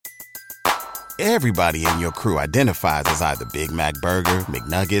Everybody in your crew identifies as either Big Mac Burger,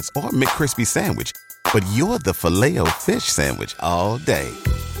 McNuggets, or McCrispy Sandwich. But you're the Filet-O-Fish Sandwich all day.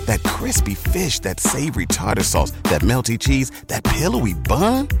 That crispy fish, that savory tartar sauce, that melty cheese, that pillowy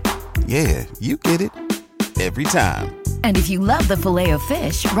bun. Yeah, you get it. Every time. And if you love the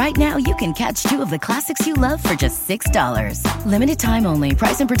Filet-O-Fish, right now you can catch two of the classics you love for just $6. Limited time only.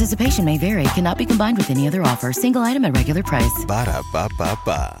 Price and participation may vary. Cannot be combined with any other offer. Single item at regular price.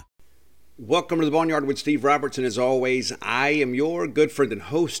 Ba-da-ba-ba-ba. Welcome to the Boneyard with Steve Robertson. As always, I am your good friend and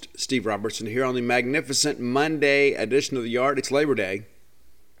host, Steve Robertson, here on the magnificent Monday edition of The Yard. It's Labor Day.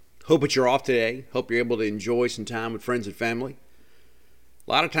 Hope that you're off today. Hope you're able to enjoy some time with friends and family.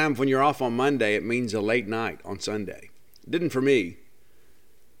 A lot of times when you're off on Monday, it means a late night on Sunday. It didn't for me.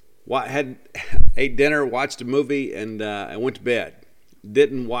 Ate dinner, watched a movie, and I went to bed.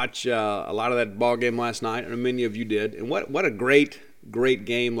 Didn't watch a lot of that ball game last night, and many of you did. And what a great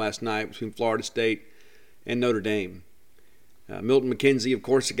game last night between Florida State and Notre Dame. Milton McKenzie, of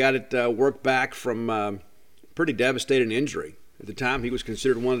course, got it worked back from pretty devastating injury. At the time, he was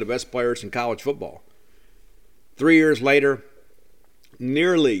considered one of the best players in college football. 3 years later,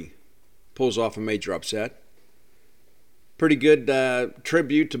 nearly pulls off a major upset. Pretty good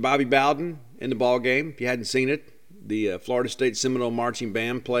tribute to Bobby Bowden in the ball game. If you hadn't seen it, the Florida State Seminole Marching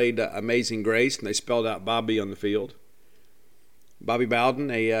Band played Amazing Grace, and they spelled out Bobby on the field. Bobby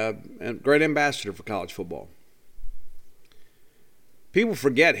Bowden, a great ambassador for college football. People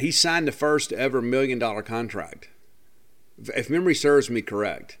forget he signed the first ever $1 million contract. If memory serves me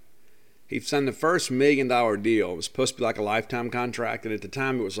correct, he signed the first $1 million deal. It was supposed to be like a lifetime contract, and at the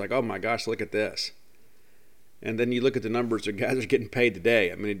time it was like, oh my gosh, look at this. And then you look at the numbers the guys are getting paid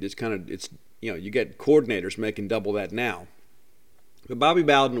today. I mean, you get coordinators making double that now. But Bobby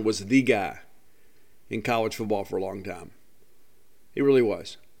Bowden was the guy in college football for a long time. He really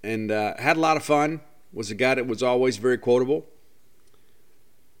was. And had a lot of fun. Was a guy that was always very quotable.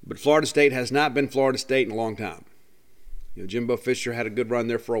 But Florida State has not been Florida State in a long time. Jimbo Fisher had a good run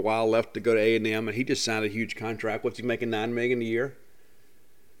there for a while, left to go to A&M, and he just signed a huge contract. What's he making, $9 million a year?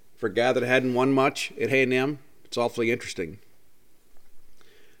 For a guy that hadn't won much at A&M, it's awfully interesting.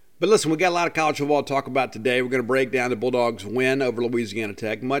 But listen, we got a lot of college football to talk about today. We're going to break down the Bulldogs' win over Louisiana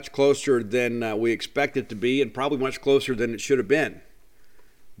Tech, much closer than we expected it to be, and probably much closer than it should have been.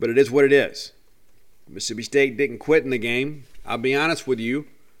 But it is what it is. Mississippi State didn't quit in the game. I'll be honest with you,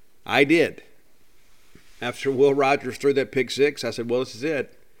 I did. After Will Rogers threw that pick six, I said, well, this is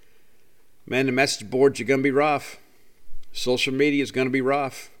it. Man, the message boards are going to be rough. Social media is going to be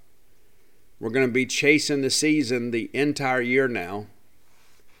rough. We're going to be chasing the season the entire year now.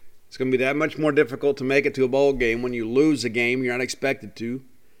 It's going to be that much more difficult to make it to a bowl game when you lose a game you're not expected to.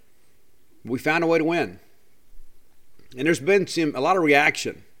 We found a way to win. And there's been a lot of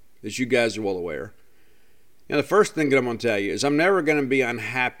reaction, as you guys are well aware. The first thing that I'm going to tell you is I'm never going to be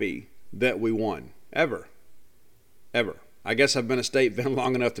unhappy that we won. Ever. I guess I've been a State fan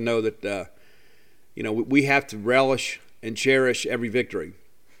long enough to know that, we have to relish and cherish every victory.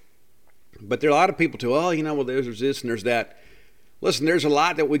 But there are a lot of people too, there's this and there's that. Listen, there's a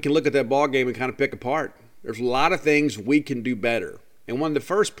lot that we can look at that ball game and kind of pick apart. There's a lot of things we can do better. And one of the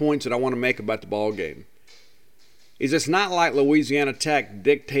first points that I want to make about the ball game is it's not like Louisiana Tech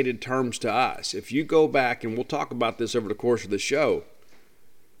dictated terms to us. If you go back, and we'll talk about this over the course of the show,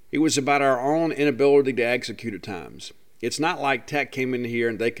 it was about our own inability to execute at times. It's not like Tech came in here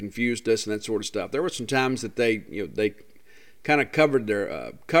and they confused us and that sort of stuff. There were some times that they kind of covered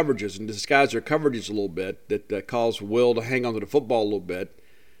their coverages and disguised their coverages a little bit that caused Will to hang on to the football a little bit.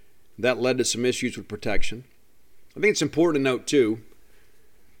 That led to some issues with protection. I think it's important to note, too,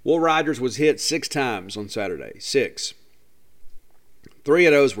 Will Rogers was hit 6 times on Saturday. 6. 3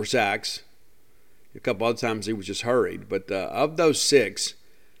 of those were sacks. A couple other times he was just hurried. But of those 6,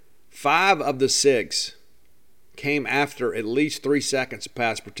 5 of the 6 came after at least 3 seconds of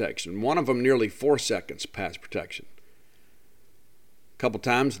pass protection. One of them nearly 4 seconds of pass protection. A couple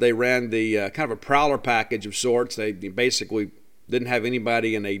times they ran the kind of a prowler package of sorts. They basically didn't have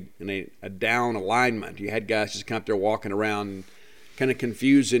anybody in a down alignment. You had guys just kind of there walking around and kind of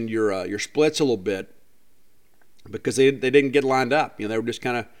confusing your splits a little bit because they didn't get lined up. They were just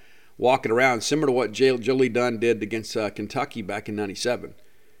kind of walking around, similar to what Jolie Dunn did against Kentucky back in '97.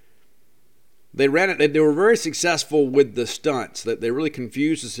 They ran it. They were very successful with the stunts. That they really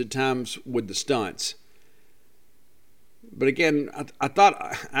confused us at times with the stunts. But again, I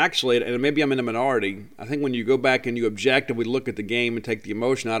thought actually, and maybe I'm in the minority, I think when you go back and you objectively look at the game and take the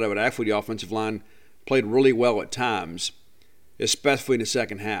emotion out of it, actually the offensive line played really well at times, especially in the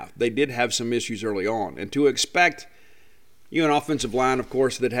second half. They did have some issues early on. And to expect an offensive line, of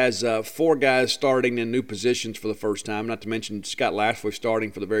course, that has 4 guys starting in new positions for the first time, not to mention Scott Lashley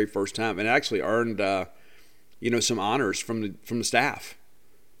starting for the very first time, and actually earned some honors from the staff.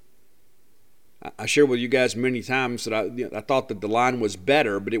 I shared with you guys many times that I thought that the line was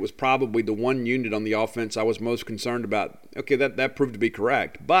better, but it was probably the one unit on the offense I was most concerned about. Okay, that proved to be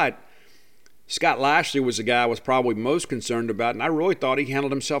correct. But Scott Lashley was the guy I was probably most concerned about, and I really thought he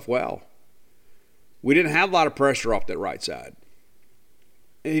handled himself well. We didn't have a lot of pressure off that right side.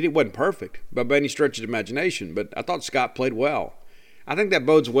 It wasn't perfect by any stretch of the imagination, but I thought Scott played well. I think that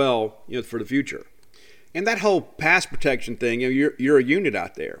bodes well, for the future. And that whole pass protection thing, you're a unit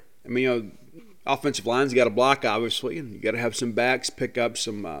out there. I mean, offensive line's got to block, obviously, and you got to have some backs pick up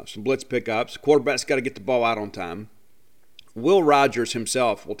some blitz pickups. Quarterback's got to get the ball out on time. Will Rogers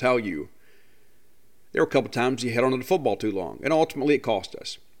himself will tell you there were a couple times he held onto the football too long, and ultimately it cost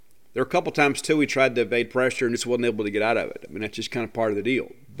us. There were a couple times, too, he tried to evade pressure and just wasn't able to get out of it. I mean, that's just kind of part of the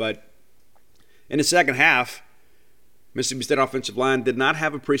deal. But in the second half, Mississippi State offensive line did not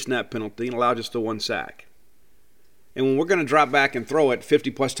have a pre-snap penalty and allowed just the 1 sack. And when we're going to drop back and throw it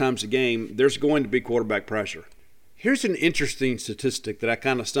 50-plus times a game, there's going to be quarterback pressure. Here's an interesting statistic that I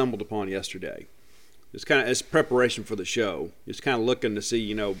kind of stumbled upon yesterday. It's kind of as preparation for the show. Just kind of looking to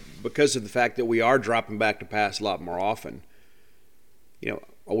see, because of the fact that we are dropping back to pass a lot more often,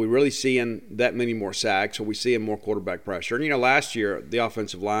 are we really seeing that many more sacks? Are we seeing more quarterback pressure? And, last year the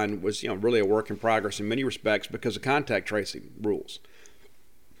offensive line was, really a work in progress in many respects because of contact tracing rules.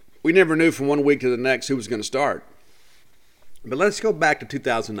 We never knew from one week to the next who was going to start. But let's go back to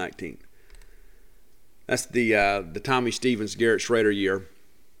 2019. That's the Tommy Stevens, Garrett Schrader year.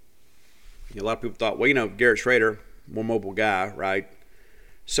 A lot of people thought, Garrett Schrader, more mobile guy, right?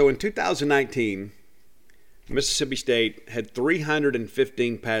 So in 2019, Mississippi State had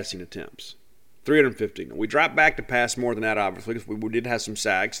 315 passing attempts. 315. We dropped back to pass more than that, obviously, because we did have some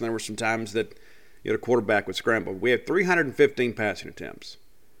sacks, and there were some times that the quarterback would scramble. We had 315 passing attempts.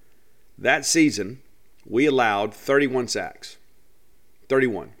 That season, we allowed 31 sacks.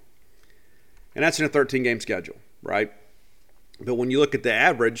 31. And that's in a 13-game schedule, right? But when you look at the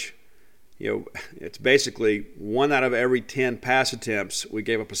average, it's basically 1 out of every 10 pass attempts we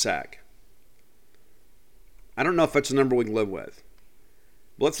gave up a sack. I don't know if that's a number we can live with.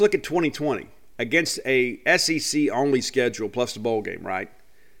 But let's look at 2020. Against a SEC-only schedule plus the bowl game, right?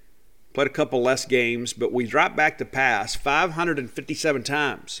 Played a couple less games, but we dropped back to pass 557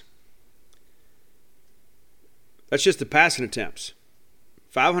 times. That's just the passing attempts.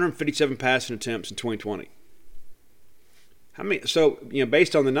 557 passing attempts in 2020. How many? So,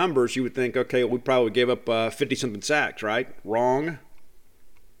 based on the numbers, you would think, okay, we probably gave up 50-something sacks, right? Wrong.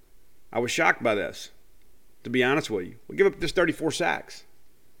 I was shocked by this, to be honest with you. We gave up just 34 sacks.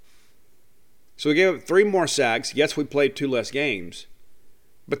 So we gave up 3 more sacks. Yes, we played 2 less games.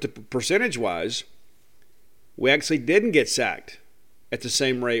 But percentage-wise, we actually didn't get sacked at the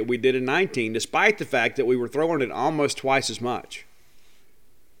same rate we did in 19, despite the fact that we were throwing it almost twice as much.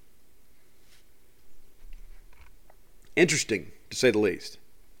 Interesting, to say the least.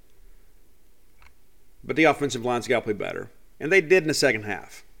 But the offensive line's got to play better. And they did in the second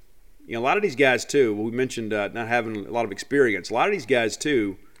half. A lot of these guys, too, we mentioned not having a lot of experience. A lot of these guys,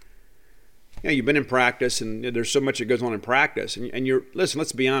 too, you've been in practice, and there's so much that goes on in practice. And listen,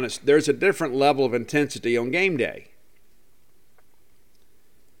 let's be honest, there's a different level of intensity on game day.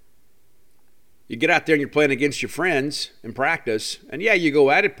 You get out there and you're playing against your friends in practice, and you go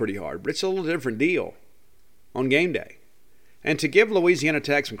at it pretty hard, but it's a little different deal on game day. And to give Louisiana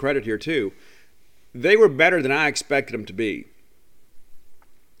Tech some credit here, too, they were better than I expected them to be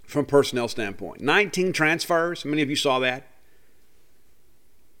from a personnel standpoint. 19 transfers. How many of you saw that?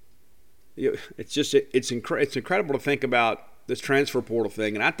 It's incredible to think about this transfer portal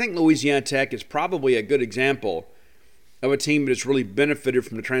thing. And I think Louisiana Tech is probably a good example of a team that has really benefited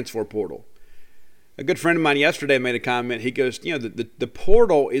from the transfer portal. A good friend of mine yesterday made a comment. He goes, the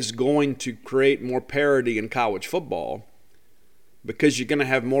portal is going to create more parity in college football because you're going to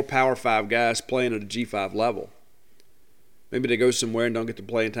have more Power 5 guys playing at a G5 level. Maybe they go somewhere and don't get the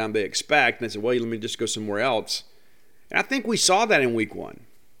playing time they expect, and they say, well, let me just go somewhere else. And I think we saw that in week 1.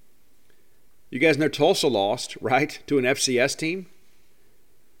 You guys know Tulsa lost, right, to an FCS team.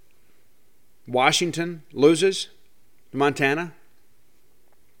 Washington loses to Montana.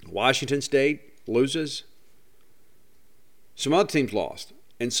 Washington State loses. Some other teams lost.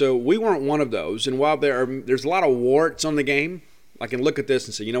 And so we weren't one of those. And while there's a lot of warts on the game, I can look at this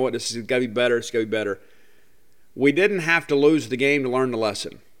and say, you know what, this has got to be better, it's got to be better. We didn't have to lose the game to learn the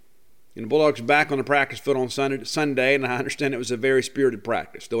lesson. And the Bulldogs are back on the practice field on Sunday, and I understand it was a very spirited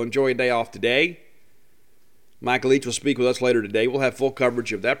practice. They'll enjoy a day off today. Mike Leach will speak with us later today. We'll have full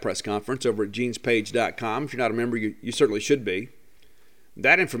coverage of that press conference over at genespage.com. If you're not a member, you certainly should be.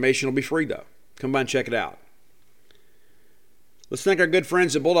 That information will be free, though. Come by and check it out. Let's thank our good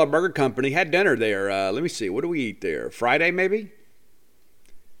friends at Bulldog Burger Company. Had dinner there. Let me see. What do we eat there? Friday, maybe?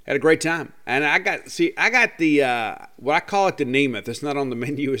 Had a great time. And I got the, what I call it the Nemeth. It's not on the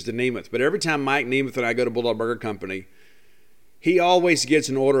menu as the Nemeth. But every time Mike Nemeth and I go to Bulldog Burger Company, he always gets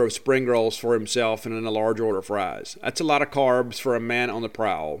an order of spring rolls for himself and then a large order of fries. That's a lot of carbs for a man on the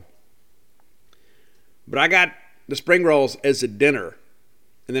prowl. But I got the spring rolls as a dinner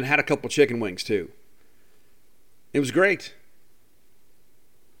and then had a couple chicken wings too. It was great.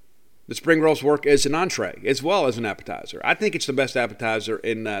 The spring rolls work as an entree as well as an appetizer. I think it's the best appetizer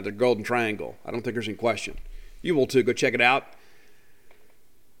in the Golden Triangle. I don't think there's any question. You will too. Go check it out.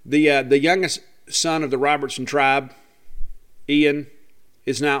 The youngest son of the Robertson tribe, Ian,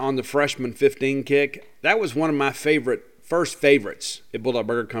 is now on the freshman 15 kick. That was one of my first favorites at Bulldog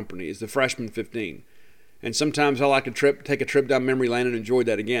Burger Company is the freshman 15. And sometimes I like to take a trip down memory lane and enjoy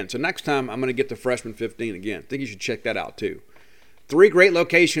that again. So next time I'm going to get the freshman 15 again. I think you should check that out too. 3 great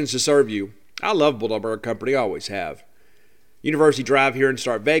locations to serve you. I love Bulldog Burger Company, I always have. University Drive here in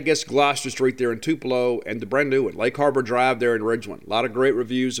Start Vegas, Gloucester Street there in Tupelo, and the brand new one, Lake Harbor Drive there in Ridgeland. A lot of great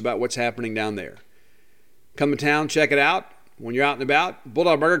reviews about what's happening down there. Come to town, check it out. When you're out and about,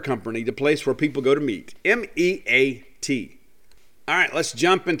 Bulldog Burger Company, the place where people go to meet. M-E-A-T. All right, let's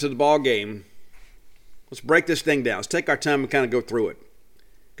jump into the ball game. Let's break this thing down. Let's take our time and kind of go through it.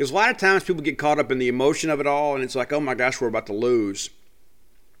 Because a lot of times people get caught up in the emotion of it all, and it's like, oh my gosh, we're about to lose.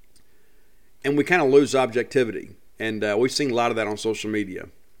 And we kind of lose objectivity. And we've seen a lot of that on social media.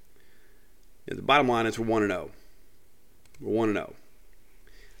 And the bottom line is we're 1-0. We're 1-0. All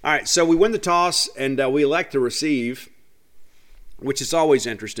right, so we win the toss, and we elect to receive, which is always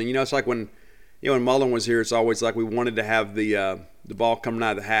interesting. You know, it's like when Mullen was here, it's always like we wanted to have the ball coming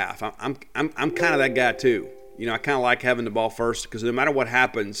out of the half. I'm kind of that guy too. You know, I kind of like having the ball first because no matter what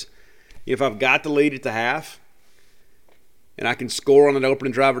happens, if I've got the lead at the half and I can score on an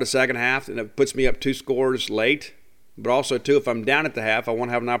opening drive of the second half, and it puts me up 2 scores late. But also, too, if I'm down at the half, I want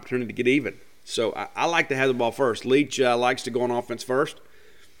to have an opportunity to get even. So I like to have the ball first. Leach likes to go on offense first.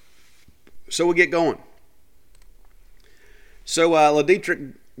 So we get going. So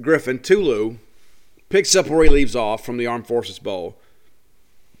LaDietrich Griffin, Tulu, picks up where he leaves off from the Armed Forces Bowl.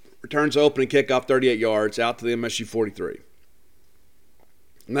 Returns the opening kickoff 38 yards out to the MSU 43.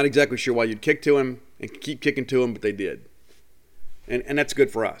 I'm not exactly sure why you'd kick to him and keep kicking to him, but they did. And that's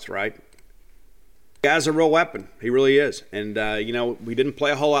good for us, right? The guy's a real weapon. He really is. And, we didn't play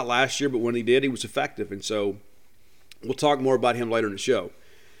a whole lot last year, but when he did, he was effective. And so we'll talk more about him later in the show.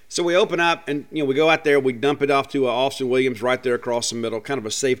 So we open up and, we go out there. We dump it off to Austin Williams right there across the middle, kind of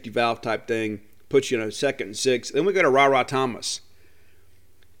a safety valve type thing. Puts you in a 2nd and 6. Then we go to Ra Thomas.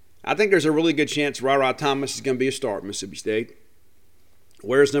 I think there's a really good chance Ra Thomas is going to be a start at Mississippi State.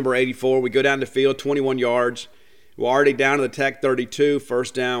 Where's number 84? We go down the field, 21 yards. We're already down to the Tech 32,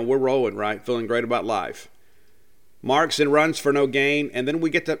 first down. We're rolling, right? Feeling great about life. Marks and runs for no gain, and then we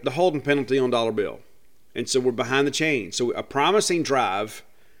get the holding penalty on Dollar Bill. And so we're behind the chain. So a promising drive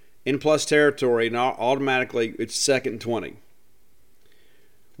in plus territory, and automatically it's 2nd and 20.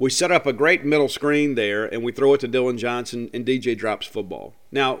 We set up a great middle screen there, and we throw it to Dylan Johnson, and DJ drops football.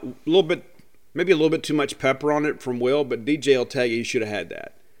 Now, maybe a little bit too much pepper on it from Will, but DJ will tell you should have had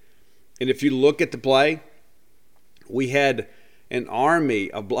that. And if you look at the play, we had an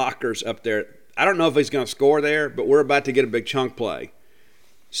army of blockers up there. I don't know if he's going to score there, but we're about to get a big chunk play.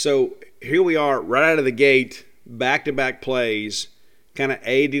 So here we are right out of the gate, back-to-back plays, kind of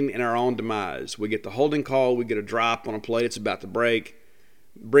aiding in our own demise. We get the holding call. We get a drop on a play that's about to break.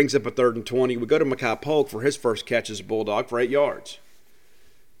 Brings up a 3rd and 20. We go to Mekhi Polk for his first catch as a Bulldog for 8 yards.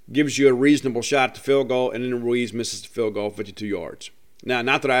 Gives you a reasonable shot at the field goal, and then Ruiz misses the field goal, 52 yards. Now,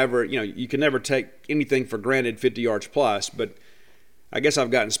 not that I ever, you can never take anything for granted 50 yards plus, but I guess I've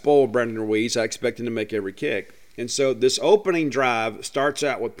gotten spoiled with Brandon Ruiz. I expect him to make every kick. And so this opening drive starts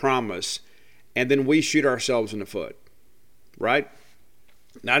out with promise, and then we shoot ourselves in the foot, right?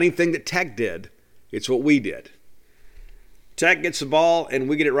 Not anything that Tech did. It's what we did. Tech gets the ball, and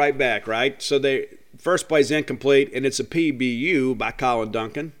we get it right back, right? So first play's incomplete, and it's a PBU by Colin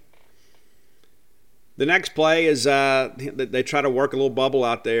Duncan. The next play is they try to work a little bubble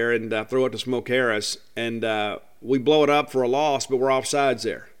out there and throw it to Smoke Harris, and we blow it up for a loss, but we're offsides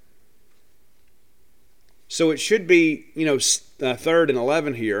there. So it should be, 3rd and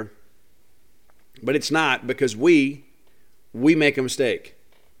 11 here, but it's not because we make a mistake.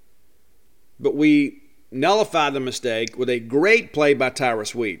 But we nullify the mistake with a great play by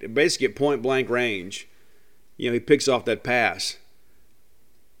Tyrus Wheat. Basically at point-blank range, he picks off that pass.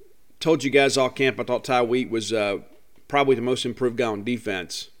 Told you guys all camp I thought Ty Wheat was probably the most improved guy on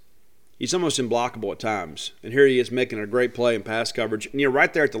defense. He's almost unblockable at times. And here he is making a great play in pass coverage. And you're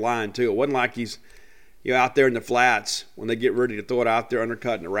right there at the line, too. It wasn't like he's out there in the flats when they get ready to throw it out there,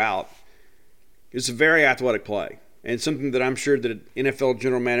 undercutting the route. It's a very athletic play. And something that I'm sure that NFL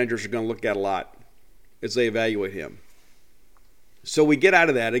general managers are going to look at a lot as they evaluate him. So we get out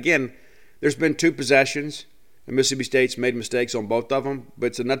of that. Again, there's been 2 possessions, and Mississippi State's made mistakes on both of them, but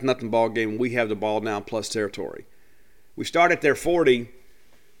it's a nothing ball game. We have the ball now plus territory. We start at their 40.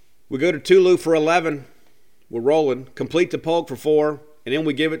 We go to Tulu for 11. We're rolling. Complete to Polk for 4, and then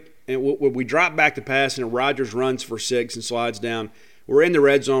we give it, and we drop back to pass, and Rogers runs for 6 and slides down. We're in the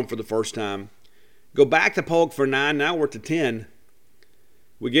red zone for the first time. Go back to Polk for 9. Now we're to 10.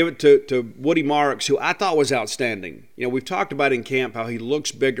 We give it to Woody Marks, who I thought was outstanding. We've talked about in camp how he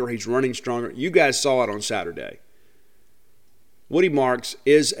looks bigger, he's running stronger. You guys saw it on Saturday. Woody Marks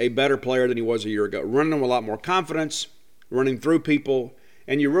is a better player than he was a year ago, running with a lot more confidence, running through people,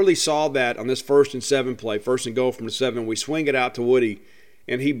 and you really saw that on this 1st and 7 play, 1st and goal from the 7. We swing it out to Woody,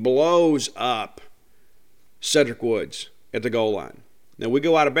 and he blows up Cedric Woods at the goal line. Now, we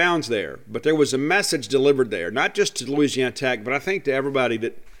go out of bounds there, but there was a message delivered there, not just to Louisiana Tech, but I think to everybody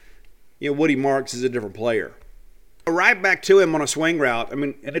that, Woody Marks is a different player. Right back to him on a swing route,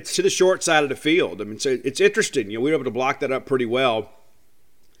 and it's to the short side of the field. So it's interesting. We were able to block that up pretty well,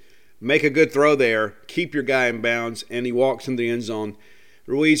 make a good throw there, keep your guy in bounds, and he walks in the end zone.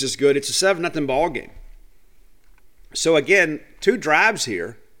 Ruiz is good. It's a 7-0 ball game. So, again, 2 drives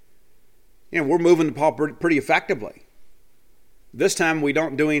here. We're moving the ball pretty effectively. This time we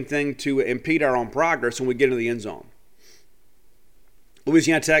don't do anything to impede our own progress when we get into the end zone.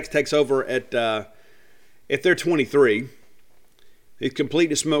 Louisiana Tech takes over at their 23. They complete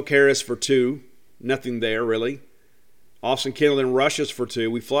to Smoke Harris for 2. Nothing there, really. Austin Kendall rushes for 2.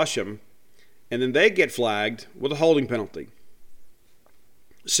 We flush him. And then they get flagged with a holding penalty.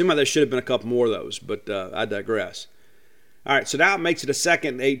 Seemed like there should have been a couple more of those, but I digress. All right, so now it makes it a 2nd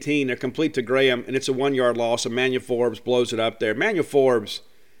and 18. They're complete to Graham, and it's a 1-yard loss. Emmanuel Forbes blows it up there. Emmanuel Forbes,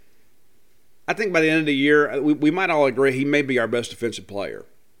 I think by the end of the year, we might all agree he may be our best defensive player.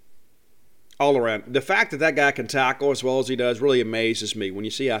 All around. The fact that guy can tackle as well as he does really amazes me when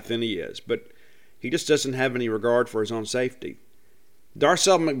you see how thin he is. But he just doesn't have any regard for his own safety.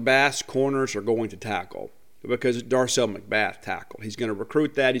 Darcel McBath's corners are going to tackle because Darcel McBath tackled. He's going to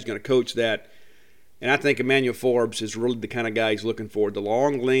recruit that. He's going to coach that. And I think Emmanuel Forbes is really the kind of guy he's looking for, the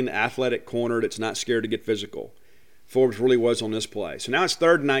long, lean, athletic corner that's not scared to get physical. Forbes really was on this play. So now it's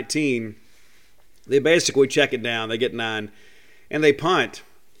 3rd and 19. They basically check it down. They get 9, and they punt.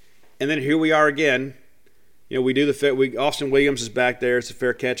 And then here we are again. We do Austin Williams is back there. It's a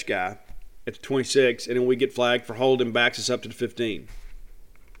fair catch guy at the 26, and then we get flagged for holding, backs us up to the 15.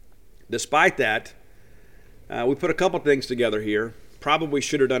 Despite that, we put a couple things together here. Probably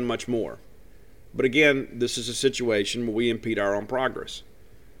should have done much more. But again, this is a situation where we impede our own progress.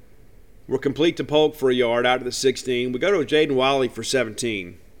 We're complete to Polk for a yard out of the 16. We go to Jaden Wiley for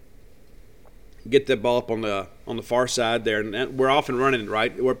 17. Get that ball up on the far side there, and we're off and running,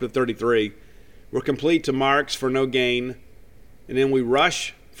 right? We're up to 33. We're complete to Marks for no gain, and then we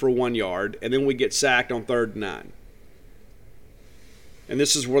rush for 1 yard, and then we get sacked on 3rd and 9. And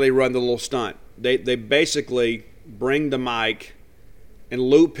this is where they run the little stunt. They basically bring the mic and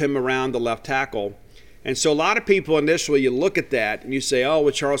loop him around the left tackle. And so a lot of people initially, you look at that and you say, oh,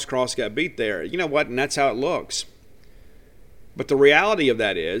 well, Charles Cross got beat there. You know what? And that's how it looks. But the reality of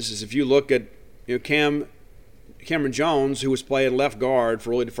that is if you look at Cameron Jones, who was playing left guard for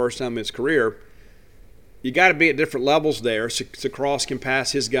really the first time in his career, you got to be at different levels there so Cross can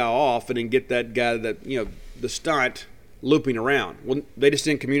pass his guy off and then get that guy the stunt looping around. Well, they just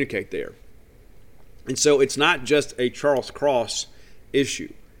didn't communicate there. And so it's not just a Charles Cross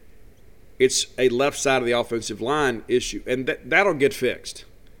issue. It's a left side of the offensive line issue, and that'll get fixed.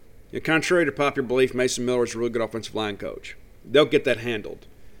 Contrary to popular belief, Mason Miller is a really good offensive line coach. They'll get that handled.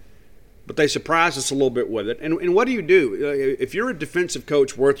 But they surprised us a little bit with it. And what do you do? If you're a defensive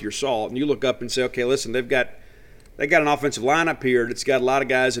coach worth your salt and you look up and say, okay, listen, they got an offensive line up here that's got a lot of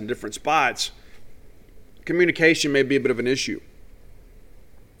guys in different spots, communication may be a bit of an issue.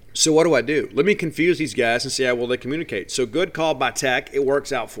 So what do I do? Let me confuse these guys and see how well they communicate. So good call by Tech. It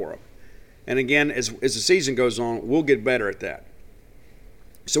works out for them. And again, as the season goes on, we'll get better at that.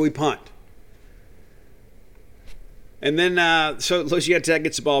 So we punt. And then so Louisiana Tech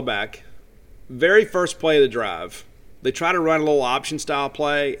gets the ball back. Very first play of the drive, they try to run a little option-style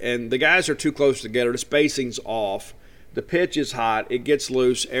play, and the guys are too close together. The spacing's off. The pitch is hot. It gets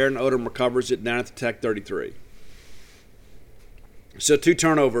loose. Aaron Odom recovers it down at the Tech 33. So 2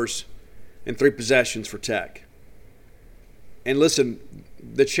 turnovers and 3 possessions for Tech. And listen,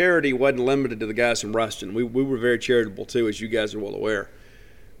 the charity wasn't limited to the guys from Ruston. We were very charitable too, as you guys are well aware.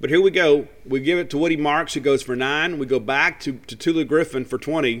 But here we go. We give it to Woody Marks, who goes for 9. We go back to Tulu Griffin for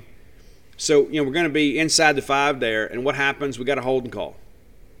 20. So, we're going to be inside the 5 there. And what happens? We got a holding call.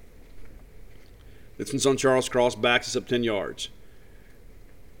 This one's on Charles Cross, backs us up 10 yards.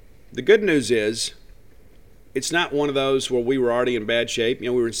 The good news is it's not one of those where we were already in bad shape. We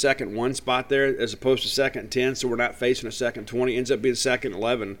were in second 1 spot there as opposed to second 10, so we're not facing a second 20. It ends up being second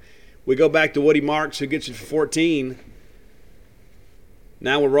 11. We go back to Woody Marks, who gets it for 14.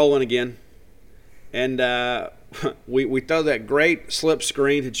 Now we're rolling again. And we throw that great slip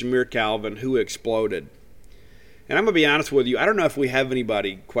screen to Jameer Calvin, who exploded. And I'm going to be honest with you, I don't know if we have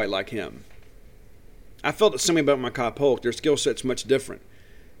anybody quite like him. I felt the same about Micah Polk. Their skill set's much different.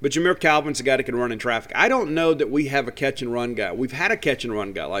 But Jameer Calvin's a guy that can run in traffic. I don't know that we have a catch-and-run guy. We've had a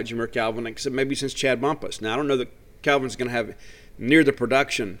catch-and-run guy like Jameer Calvin, except maybe since Chad Bumpus. Now, I don't know that Calvin's going to have near the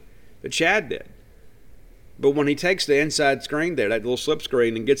production that Chad did. But when he takes the inside screen there, that little slip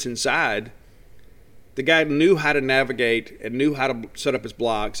screen, and gets inside, the guy knew how to navigate and knew how to set up his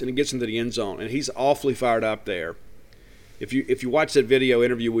blocks, and he gets into the end zone. And he's awfully fired up there. If you watch that video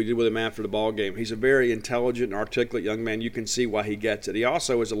interview we did with him after the ball game, he's a very intelligent and articulate young man. You can see why he gets it. He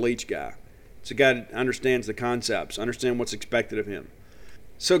also is a Leach guy. It's a guy that understands the concepts, understands what's expected of him.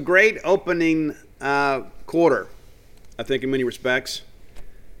 So great opening quarter, I think, in many respects.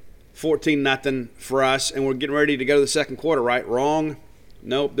 14-0 for us, and we're getting ready to go to the second quarter, right? Wrong?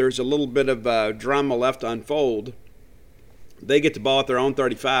 Nope, there's a little bit of drama left to unfold. They get the ball at their own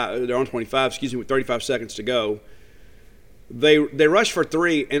 25, with 35 seconds to go. They rush for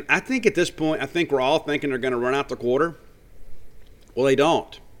 3, and I think at this point, we're all thinking they're going to run out the quarter. Well, they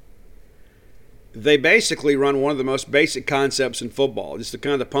don't. They basically run one of the most basic concepts in football, just the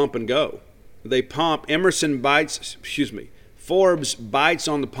kind of pump and go. They pump. Forbes bites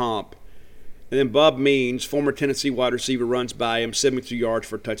on the pump, and then Bub Means, former Tennessee wide receiver, runs by him, 72 yards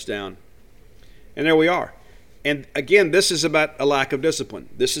for a touchdown. And there we are. And again, this is about a lack of discipline.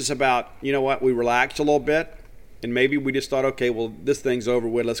 This is about, we relaxed a little bit. And maybe we just thought, okay, well, this thing's over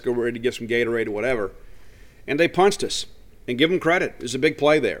with. Let's go ready to give some Gatorade or whatever. And they punched us. And give them credit. There's a big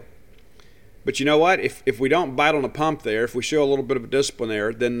play there. But you know what? If we don't bite on the pump there, if we show a little bit of a discipline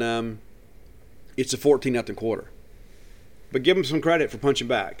there, then it's a 14-0 quarter. But give them some credit for punching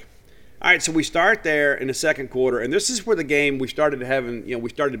back. All right, so we start there in the second quarter. And this is where the game we started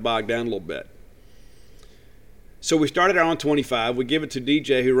to bog down a little bit. So we started out on 25. We give it to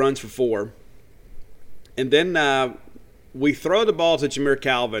DJ, who runs for 4. And then we throw the ball to Jameer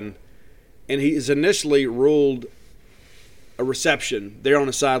Calvin, and he is initially ruled a reception there on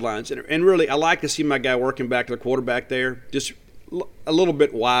the sidelines. And really, I like to see my guy working back to the quarterback there, just a little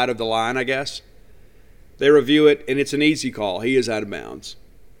bit wide of the line, I guess. They review it, and it's an easy call. He is out of bounds.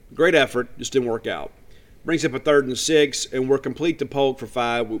 Great effort, just didn't work out. Brings up a 3rd and 6, and we're complete to Polk for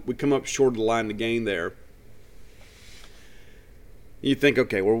 5. We come up short of the line to gain there. You think,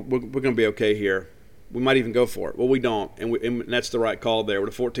 okay, we're going to be okay here. We might even go for it. Well, we don't, and that's the right call there.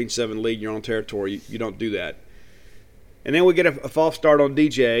 With a 14-7 lead in your own territory, you don't do that. And then we get a false start on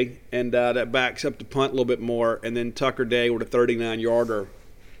DJ, and that backs up the punt a little bit more, and then Tucker Day with a 39-yarder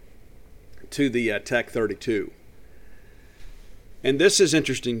to the Tech 32. And this is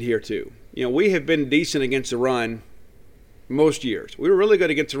interesting here, too. We have been decent against the run most years. We were really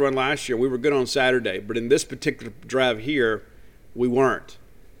good against the run last year. We were good on Saturday, but in this particular drive here, we weren't.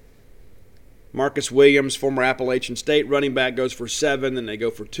 Marcus Williams, former Appalachian State running back, goes for 7, then they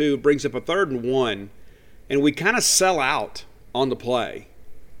go for 2, brings up a 3rd and 1, and we kind of sell out on the play.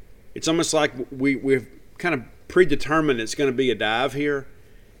 It's almost like we've kind of predetermined it's going to be a dive here,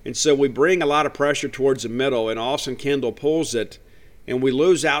 and so we bring a lot of pressure towards the middle, and Austin Kendall pulls it, and we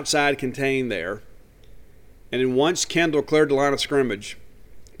lose outside contain there. And then once Kendall cleared the line of scrimmage,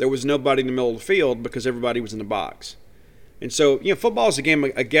 there was nobody in the middle of the field because everybody was in the box. And so, football is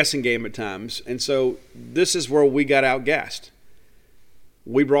a guessing game at times. And so this is where we got outguessed.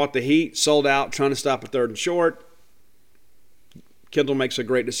 We brought the heat, sold out, trying to stop a 3rd and short. Kendall makes a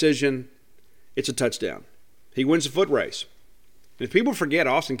great decision. It's a touchdown. He wins the foot race. And if people forget,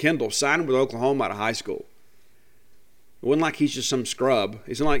 Austin Kendall signed with Oklahoma out of high school. It wasn't like he's just some scrub.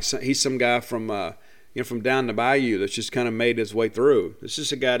 It's not like he's some guy from down the bayou that's just kind of made his way through. This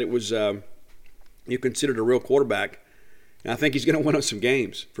is a guy that was considered a real quarterback. And I think he's going to win us some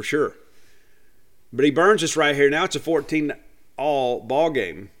games, for sure. But he burns us right here. Now it's a 14-all ball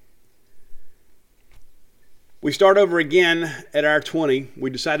game. We start over again at our 20. We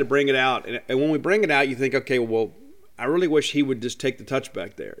decide to bring it out. And when we bring it out, you think, okay, well, I really wish he would just take the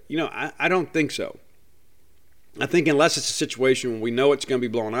touchback there. I don't think so. I think unless it's a situation when we know it's going to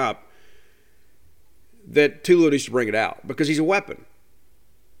be blown up, that Tulu needs to bring it out because he's a weapon.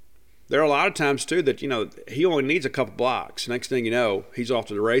 There are a lot of times, too, that, he only needs a couple blocks. Next thing you know, he's off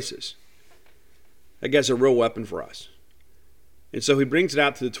to the races. That guy's a real weapon for us. And so he brings it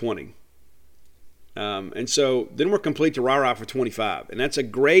out to the 20. And so then we're complete to Rara for 25. And that's a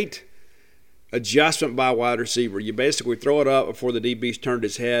great adjustment by a wide receiver. You basically throw it up before the DB's turned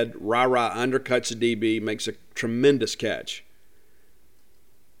his head. Rara undercuts the DB, makes a tremendous catch.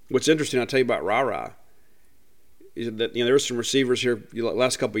 What's interesting, I'll tell you about Rara, is that there were some receivers here the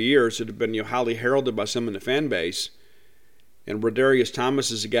last couple of years that have been highly heralded by some in the fan base. And Rodarius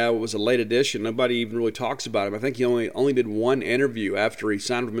Thomas is a guy who was a late addition. Nobody even really talks about him. I think he only did one interview after he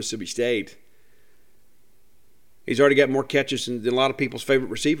signed with Mississippi State. He's already got more catches than a lot of people's favorite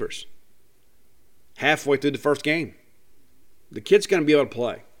receivers. Halfway through the first game. The kid's going to be able to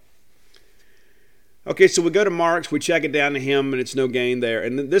play. Okay, so we go to Marks, we check it down to him, and it's no gain there.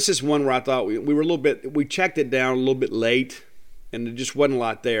 And this is one where I thought we were we checked it down a little bit late, and there just wasn't a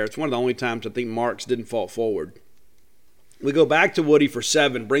lot there. It's one of the only times I think Marks didn't fall forward. We go back to Woody for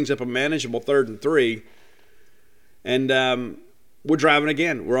 7, brings up a manageable 3rd and 3, and we're driving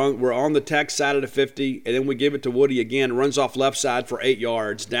again. We're on the Tech side of the 50, and then we give it to Woody again, runs off left side for 8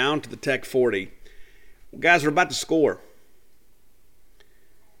 yards, down to the Tech 40. Guys, we're about to score.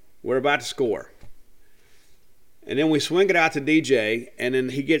 We're about to score. And then we swing it out to DJ, and then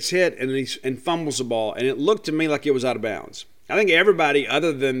he gets hit and fumbles the ball, and it looked to me like it was out of bounds. I think everybody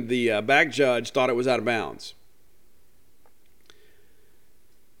other than the back judge thought it was out of bounds.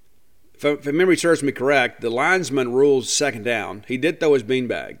 If memory serves me correct, the linesman rules 2nd down. He did throw his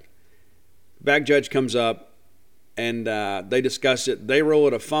beanbag. Back judge comes up, and they discuss it. They rule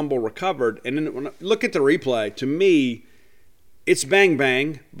it a fumble recovered. And then when I look at the replay, to me, it's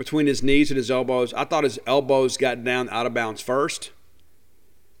bang-bang between his knees and his elbows. I thought his elbows got down out of bounds first.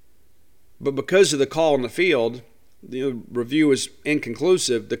 But because of the call on the field, the review is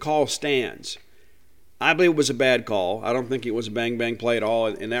inconclusive. The call stands. I believe it was a bad call. I don't think it was a bang-bang play at all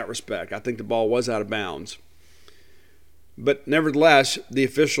in that respect. I think the ball was out of bounds. But nevertheless, the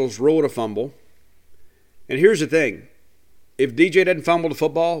officials ruled a fumble. And here's the thing. If DJ doesn't fumble the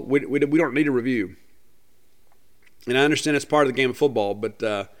football, we don't need a review. And I understand it's part of the game of football, but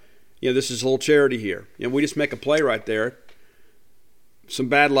this is a little charity here. We just make a play right there. Some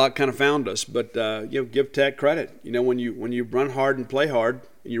bad luck kind of found us, but give Tech credit. When you run hard and play hard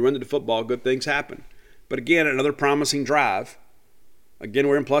and you run to the football, good things happen. But again, another promising drive. Again,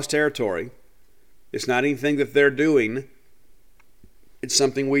 we're in plus territory. It's not anything that they're doing. It's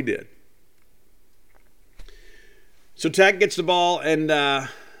something we did. So Tech gets the ball, and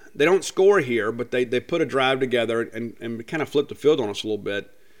they don't score here, but they put a drive together and kind of flip the field on us a little bit.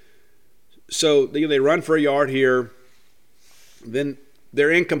 So they run for a yard here. Then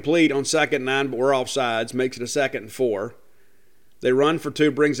they're incomplete on 2nd and 9, but we're offsides. Makes it a 2nd and 4. They run for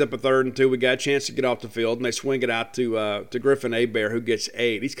 2, brings up a 3rd and 2. We got a chance to get off the field, and they swing it out to Griffin Hebert, who gets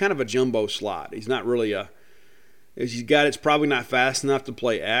 8. He's kind of a jumbo slot. He's not really it's probably not fast enough to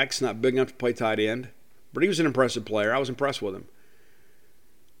play X, not big enough to play tight end. But he was an impressive player. I was impressed with him.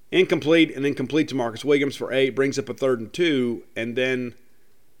 Incomplete, and then complete to Marcus Williams for 8, brings up a 3rd and 2, and then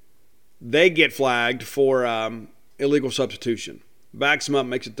they get flagged for illegal substitution. Backs them up,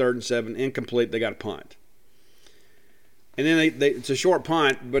 makes it 3rd and 7, incomplete, they got a punt. And then it's a short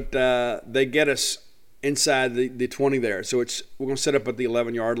punt, but they get us inside the 20 there. So we're going to set up at the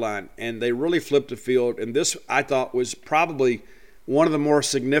 11-yard line. And they really flipped the field. And this, I thought, was probably one of the more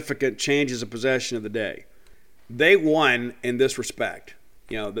significant changes of possession of the day. They won in this respect.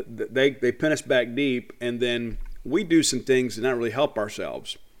 They pin us back deep, and then we do some things that not really help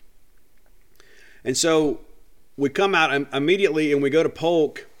ourselves. And so we come out immediately, and we go to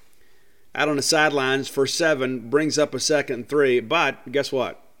Polk out on the sidelines for 7, brings up a 2nd and 3, but guess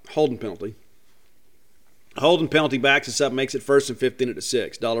what? Holding penalty. Holding penalty backs us up, makes it 1st and 15 at the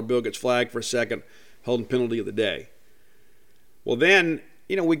 6. Dollar bill gets flagged for a 2nd holding penalty of the day. Well, then,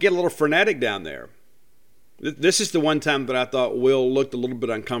 we get a little frenetic down there. This is the one time that I thought Will looked a little bit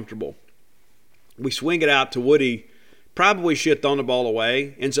uncomfortable. We swing it out to Woody, probably should have thrown the ball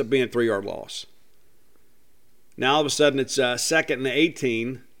away, ends up being a 3-yard loss. Now all of a sudden it's 2nd and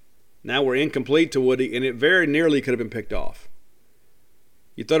 18. Now we're incomplete to Woody, and it very nearly could have been picked off.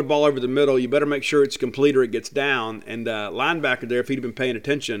 You throw the ball over the middle, you better make sure it's complete or it gets down. And linebacker there, if he'd been paying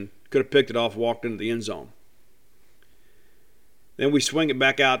attention, could have picked it off, walked into the end zone. Then we swing it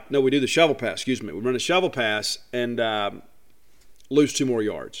back out. No, we do the shovel pass, We run a shovel pass and lose 2 more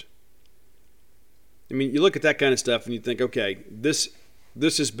yards. I mean, you look at that kind of stuff and you think, okay, this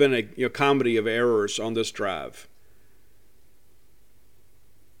has been a comedy of errors on this drive.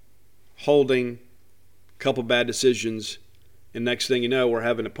 Holding, couple bad decisions, and next thing you know, we're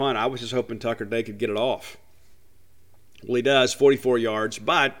having a punt. I was just hoping Tucker Day could get it off. Well, he does, 44 yards,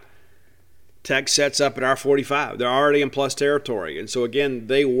 but Tech sets up at our 45. They're already in plus territory. And so, again,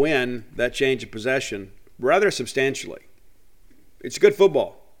 they win that change of possession rather substantially. It's good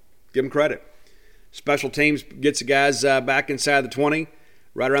football. Give them credit. Special teams gets the guys back inside the 20,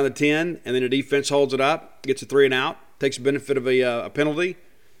 right around the 10, and then the defense holds it up, gets a 3 and out, takes the benefit of a penalty.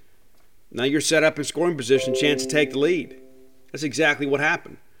 Now you're set up in scoring position, chance to take the lead. That's exactly what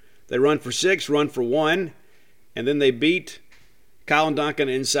happened. They run for 6, run for 1, and then they beat Colin Duncan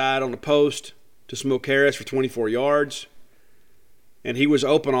inside on the post to Smoke Harris for 24 yards. And he was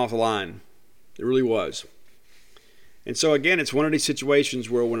open off the line. It really was. And so, again, it's one of these situations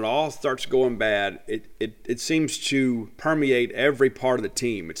where when it all starts going bad, it seems to permeate every part of the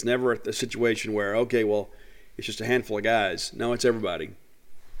team. It's never a situation where, okay, well, it's just a handful of guys. No, it's everybody.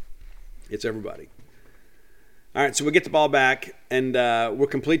 It's everybody. All right, so we get the ball back, and we're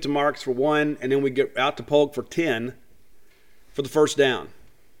complete to Marks for 1, and then we get out to Polk for 10 for the first down.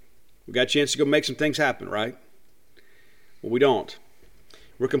 We got a chance to go make some things happen, right? Well, we don't.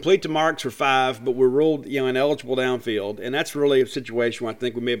 We're complete to Marks for 5, but we're ruled ineligible downfield, and that's really a situation where I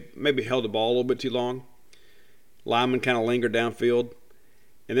think we maybe held the ball a little bit too long. Lineman kind of lingered downfield.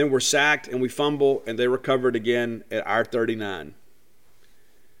 And then we're sacked, and we fumble, and they recovered again at our 39.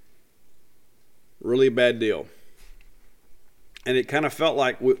 Really a bad deal. And it kind of felt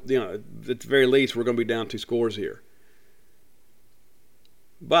like, at the very least, we're going to be down 2 scores here.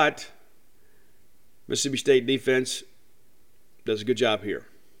 But Mississippi State defense does a good job here.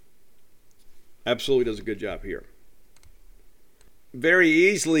 Absolutely does a good job here. Very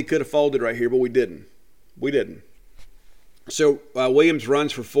easily could have folded right here, but we didn't. We didn't. So Williams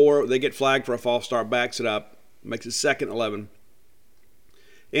runs for 4. They get flagged for a false start, backs it up, makes it 2nd and 11.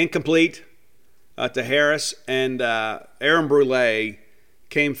 Incomplete to Harris, and Aaron Brule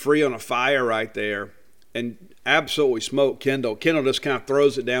came free on a fire right there and absolutely smoked Kendall. Kendall just kind of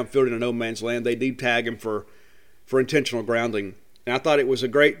throws it downfield into no man's land. They deep tag him for intentional grounding. And I thought it was a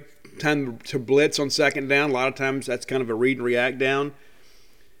great time to blitz on 2nd down. A lot of times that's kind of a read and react down.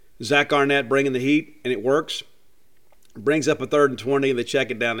 Zach Arnett bringing the heat, and it works. Brings up a 3rd and 20, and they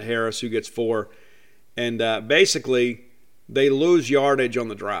check it down to Harris, who gets 4. And basically, they lose yardage on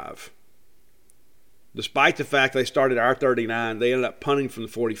the drive. Despite the fact they started our 39, they ended up punting from the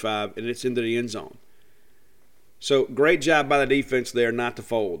 45, and it's into the end zone. So great job by the defense there not to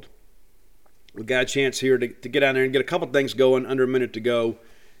fold. We got a chance here to get out there and get a couple things going under a minute to go.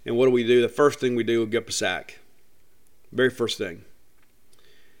 And what do? The first thing we do is get up a sack. Very first thing.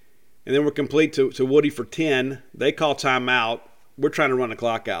 And then we're complete to Woody for 10. They call timeout. We're trying to run the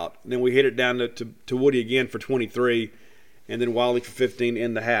clock out. And then we hit it down to Woody again for 23. And then Wiley for 15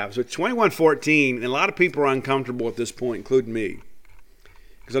 in the half. So it's 21-14, and a lot of people are uncomfortable at this point, including me.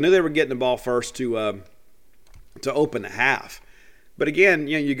 Because I knew they were getting the ball first to open the half. But again,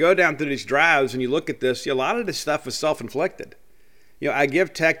 you go down through these drives and you look at this, a lot of this stuff is self-inflicted. I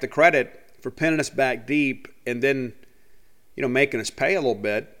give Tech the credit for pinning us back deep and then, making us pay a little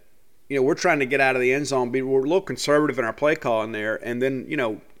bit. We're trying to get out of the end zone. We're a little conservative in our play call in there. And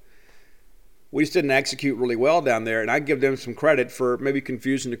then, we just didn't execute really well down there. And I give them some credit for maybe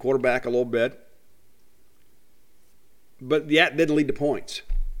confusing the quarterback a little bit. But that didn't lead to points.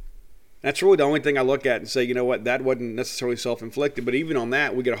 That's really the only thing I look at and say, you know what, that wasn't necessarily self-inflicted. But even on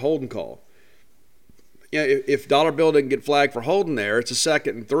that, we get a holding call. If Dollar Bill didn't get flagged for holding there, it's a 2nd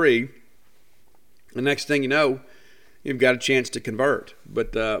and 3. The next thing you know, you've got a chance to convert.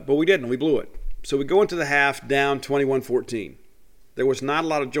 But we didn't. We blew it. So we go into the half down 21-14. There was not a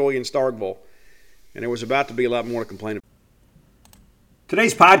lot of joy in Starkville, and there was about to be a lot more to complain about.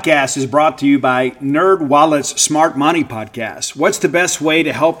 Today's podcast is brought to you by NerdWallet's Smart Money Podcast. What's the best way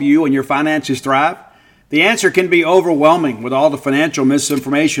to help you and your finances thrive? The answer can be overwhelming with all the financial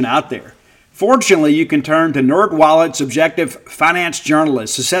misinformation out there. Fortunately, you can turn to NerdWallet's objective finance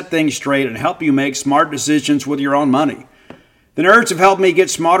journalists to set things straight and help you make smart decisions with your own money. The nerds have helped me get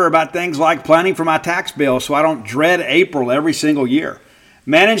smarter about things like planning for my tax bill so I don't dread April every single year,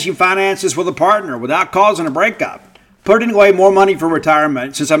 managing finances with a partner without causing a breakup, putting away more money for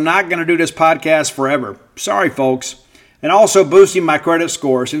retirement since I'm not going to do this podcast forever. Sorry, folks. And also boosting my credit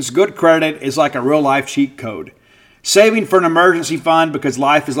score since good credit is like a real-life cheat code. Saving for an emergency fund because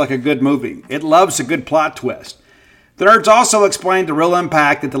life is like a good movie. It loves a good plot twist. The nerds also explained the real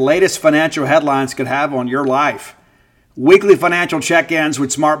impact that the latest financial headlines could have on your life. Weekly financial check-ins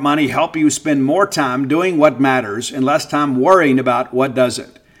with Smart Money help you spend more time doing what matters and less time worrying about what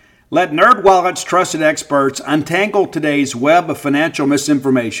doesn't. Let NerdWallet's trusted experts untangle today's web of financial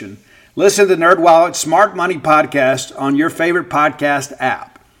misinformation. Listen to NerdWallet's Smart Money podcast on your favorite podcast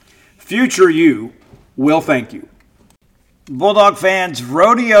app. Future you will thank you. Bulldog fans,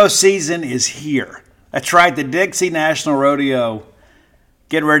 rodeo season is here. That's right, the Dixie National Rodeo.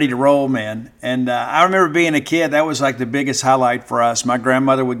 Get ready to roll, man. And I remember being a kid, that was like the biggest highlight for us. My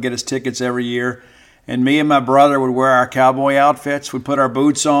grandmother would get us tickets every year. And me and my brother would wear our cowboy outfits. We'd put our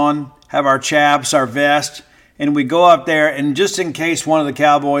boots on, have our chaps, our vest, and we'd go up there. And just in case one of the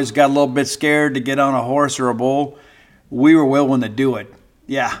cowboys got a little bit scared to get on a horse or a bull, we were willing to do it.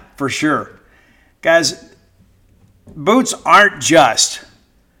 Yeah, for sure. Guys, boots aren't just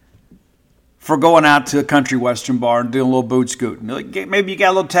for going out to a country western bar and doing a little boot scooting. Maybe you got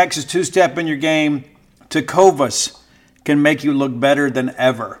a little Texas two-step in your game. Tecovas can make you look better than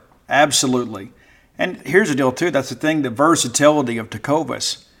ever. Absolutely. And here's the deal, too. That's the thing, the versatility of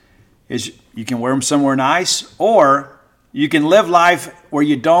Tecovas is you can wear them somewhere nice, or you can live life where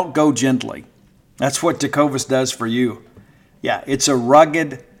you don't go gently. That's what Tecovas does for you. Yeah, it's a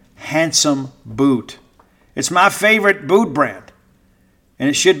rugged, handsome boot. It's my favorite boot brand, and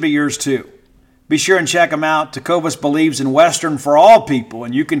it should be yours, too. Be sure and check them out. Tecovas believes in Western for all people,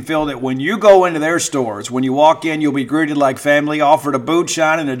 and you can feel that when you go into their stores. When you walk in, you'll be greeted like family, offered a boot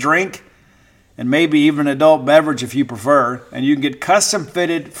shine and a drink, and maybe even an adult beverage if you prefer, and you can get custom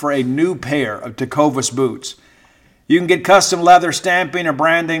fitted for a new pair of Tecovas boots. You can get custom leather stamping or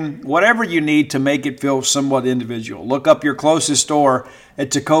branding, whatever you need to make it feel somewhat individual. Look up your closest store at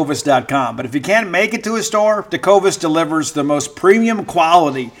tecovas.com. But if you can't make it to a store, Tecovas delivers the most premium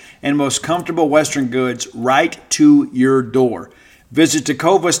quality and most comfortable Western goods right to your door. Visit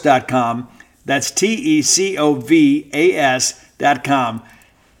tecovas.com. That's TECOVAS.com.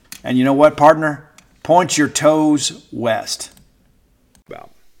 And you know what, partner? Point your toes west. Well,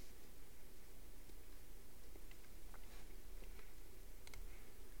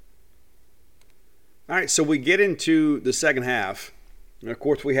 all right, so we get into the second half. And of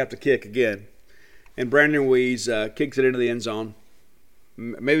course, we have to kick again. And Brandon Wees kicks it into the end zone.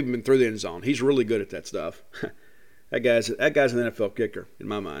 Maybe even through the end zone. He's really good at that stuff. that guy's an NFL kicker, in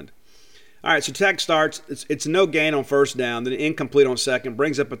my mind. All right, so Tech starts. It's no gain on first down, then incomplete on second,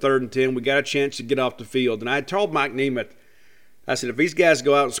 brings up a 3rd and 10. We got a chance to get off the field. And I told Mike Nemeth, I said, if these guys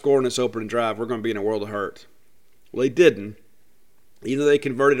go out and score on this opening drive, we're going to be in a world of hurt. Well, they didn't. Even though they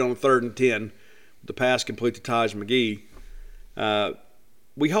converted on 3rd and 10, the pass complete to Taj McGee,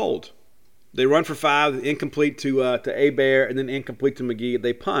 we hold. They run for 5, incomplete to Hebert, and then incomplete to McGee.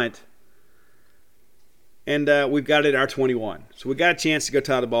 They punt, and we've got it at our 21. So we got a chance to go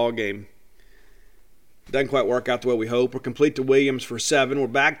tie the ball game. Doesn't quite work out the way we hope. We're complete to Williams for 7. We're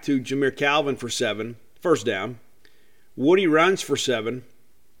back to Jameer Calvin for 7. First down. Woody runs for 7.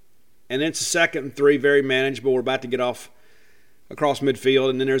 And it's a 2nd and 3, very manageable. We're about to get off across midfield,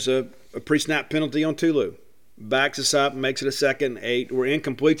 and then there's a pre-snap penalty on Tulu. Backs us up, makes it a 2nd and 8. We're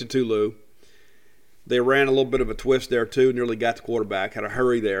incomplete to Tulu. They ran a little bit of a twist there, too, nearly got the quarterback, had a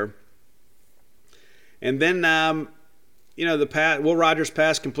hurry there. And then, the pass, Will Rogers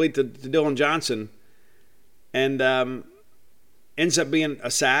pass complete to Dylan Johnson, and ends up being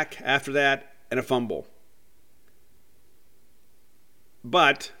a sack after that and a fumble.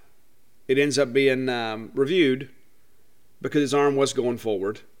 But it ends up being reviewed because his arm was going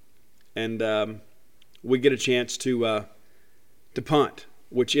forward, and we get a chance to punt,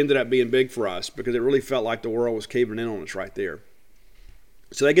 which ended up being big for us because it really felt like the world was caving in on us right there.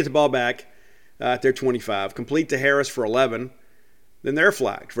 So they get the ball back at their 25, complete to Harris for 11. Then they're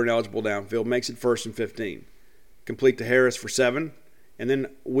flagged for an eligible downfield, makes it 1st and 15. Complete to Harris for 7. And then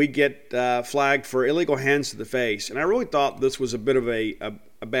we get flagged for illegal hands to the face. And I really thought this was a bit of a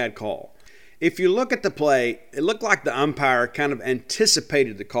bad call. If you look at the play, it looked like the umpire kind of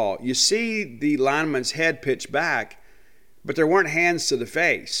anticipated the call. You see the lineman's head pitch back, but there weren't hands to the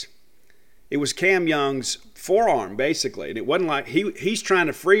face. It was Cam Young's forearm, basically. And it wasn't like he's trying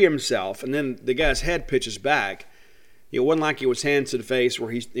to free himself, and then the guy's head pitches back. It wasn't like it was hands to the face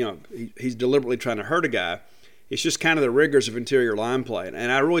where he's deliberately trying to hurt a guy. It's just kind of the rigors of interior line play.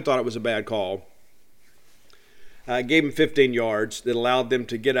 And I really thought it was a bad call. Gave him 15 yards that allowed them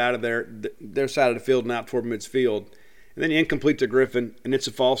to get out of their side of the field and out toward midfield. And then incomplete to Griffin, and it's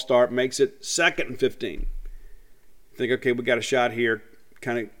a false start, makes it 2nd and 15. Think, okay, we got a shot here,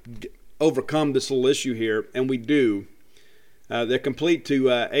 kind of overcome this little issue here, and we do. They're complete to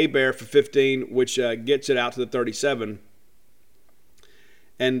Hebert for 15, which gets it out to the 37.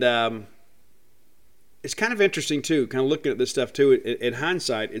 And it's kind of interesting, too, kind of looking at this stuff, too, in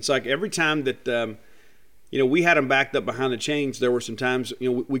hindsight. It's like every time that, we had them backed up behind the chains, there were some times,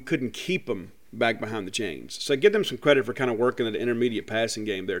 we couldn't keep them back behind the chains. So I give them some credit for kind of working at the intermediate passing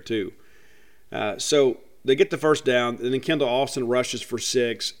game there, too. So they get the first down, and then Kendall Austin rushes for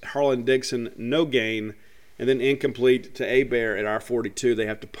 6. Harlan Dixon, no gain, and then incomplete to Hebert at our 42. They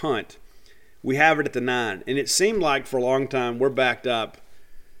have to punt. We have it at the 9. And it seemed like for a long time we're backed up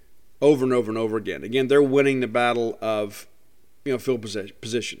over and over and over again. Again, they're winning the battle of, field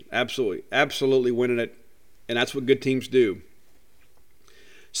position. Absolutely winning it, and that's what good teams do.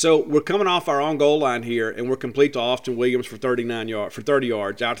 So we're coming off our own goal line here, and we're complete to Austin Williams for 30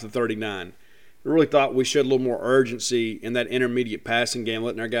 yards out to the 39. We really thought we showed a little more urgency in that intermediate passing game,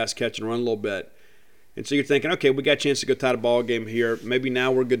 letting our guys catch and run a little bit. And so you're thinking, okay, we got a chance to go tie the ball game here. Maybe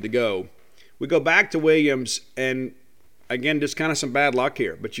now we're good to go. We go back to Williams, and again, just kind of some bad luck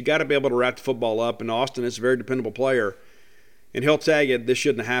here. But you got to be able to wrap the football up, and Austin is a very dependable player. And he'll tell you this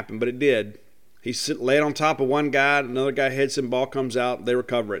shouldn't have happened, but it did. He laid on top of one guy, another guy hits him, ball comes out, they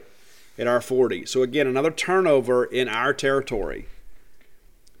recover it at our 40. So again, another turnover in our territory.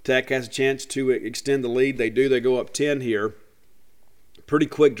 Tech has a chance to extend the lead. They do. They go up 10 here. Pretty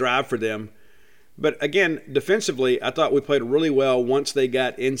quick drive for them. But again, defensively, I thought we played really well once they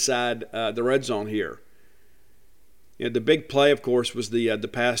got inside the red zone here. The big play, of course, was the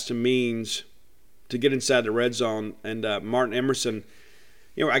pass to Means to get inside the red zone. And Martin Emerson,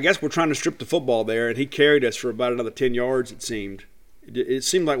 I guess we're trying to strip the football there, and he carried us for about another 10 yards, it seemed. It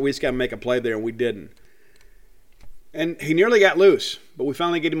seemed like we just got to make a play there, and we didn't. And he nearly got loose, but we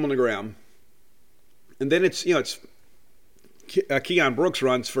finally get him on the ground. And then it's Keon Brooks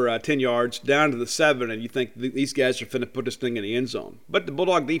runs for 10 yards down to the 7, and you think these guys are finna put this thing in the end zone. But the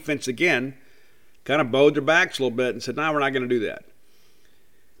Bulldog defense, again, kind of bowed their backs a little bit and said, no, we're not going to do that.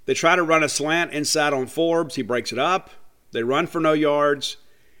 They try to run a slant inside on Forbes. He breaks it up. They run for no yards,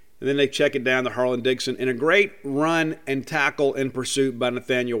 and then they check it down to Harlan Dixon in a great run and tackle in pursuit by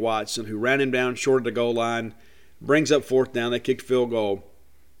Nathaniel Watson, who ran him down short of the goal line, brings up 4th down. They kicked field goal.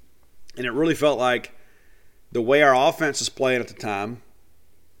 And it really felt like the way our offense is playing at the time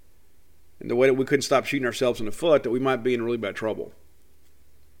and the way that we couldn't stop shooting ourselves in the foot, that we might be in really bad trouble.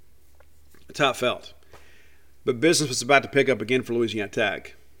 That's how it felt. But business was about to pick up again for Louisiana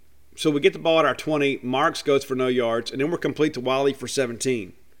Tech. So we get the ball at our 20. Marks goes for no yards, and then we're complete to Wiley for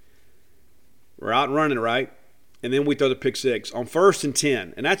 17. We're out and running, right? And then we throw the pick 6 on 1st and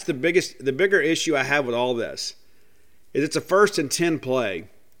 10. And that's the bigger issue I have with all this. Is it's a 1st and 10 play.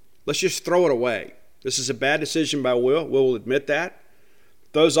 Let's just throw it away. This is a bad decision by Will. Will will admit that.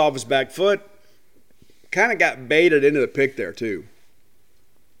 Throws off his back foot. Kind of got baited into the pick there, too.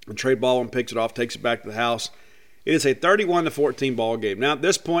 And Trey Baldwin picks it off, takes it back to the house. It is a 31-14 ball game. Now, at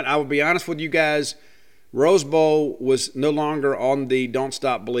this point, I will be honest with you guys, Rose Bowl was no longer on the don't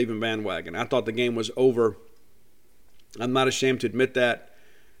stop believing bandwagon. I thought the game was over. I'm not ashamed to admit that.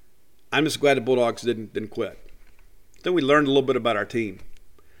 I'm just glad the Bulldogs didn't quit. Then we learned a little bit about our team.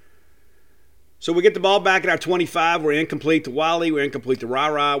 So we get the ball back at our 25. We're incomplete to Wiley. We're incomplete to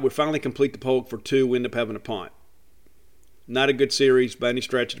Rah-Rah. We finally complete the poke for 2. We end up having a punt. Not a good series by any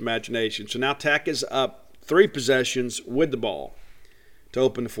stretch of the imagination. So now Tech is up 3 possessions with the ball to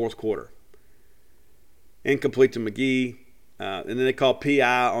open the 4th quarter. Incomplete to McGee. And then they call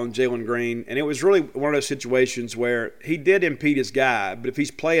PI on Jalen Green. And it was really one of those situations where he did impede his guy, but if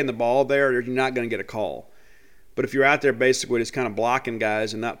he's playing the ball there, you're not going to get a call. But if you're out there basically just kind of blocking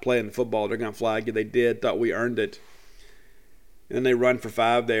guys and not playing the football, they're going to flag you. They did, thought we earned it. And then they run for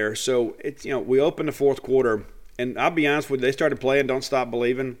 5 there. So, we opened the 4th quarter, and I'll be honest with you, they started playing Don't Stop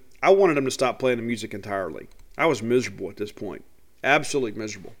Believing. I wanted them to stop playing the music entirely. I was miserable at this point. Absolutely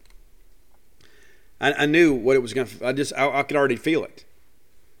miserable. I knew what it was going to – I could already feel it.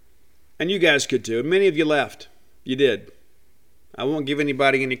 And you guys could too. Many of you left. You did. I won't give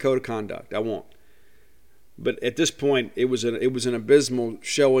anybody any code of conduct. I won't. But at this point, it was an abysmal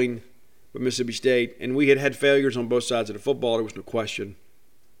showing with Mississippi State, and we had failures on both sides of the football. There was no question.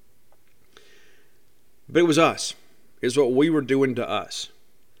 But it was us. It was what we were doing to us.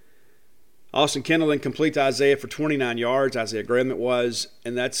 Austin Kendall incomplete to Isaiah for 29 yards. Isaiah Graham it was,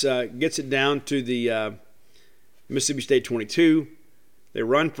 and that's gets it down to the Mississippi State 22. They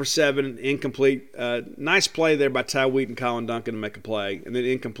run for 7, incomplete. Nice play there by Ty Wheat and Colin Duncan to make a play. And then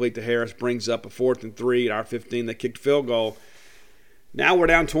incomplete to Harris, brings up a 4th and 3 at our 15. They kicked field goal. Now we're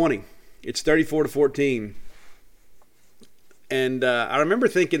down 20. It's 34-14. And I remember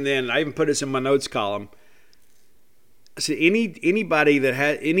thinking then, I even put this in my notes column, I said anybody that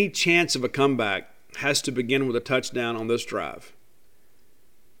had any chance of a comeback has to begin with a touchdown on this drive.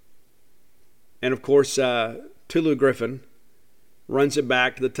 And, of course, Tulu Griffin runs it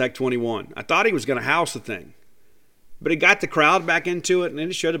back to the Tech 21. I thought he was going to house the thing. But he got the crowd back into it, and then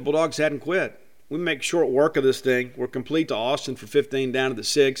it showed the Bulldogs hadn't quit. We make short work of this thing. We're complete to Austin for 15 down to the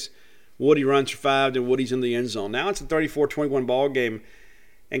 6. Woody runs for 5, then Woody's in the end zone. Now it's a 34-21 ball game.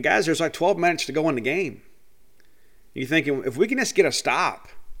 And, guys, there's like 12 minutes to go in the game. You're thinking, if we can just get a stop,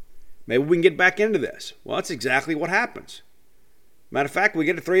 maybe we can get back into this. Well, that's exactly what happens. Matter of fact, we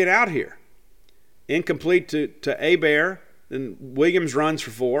get a 3-and-out here. Incomplete to Abear. Then Williams runs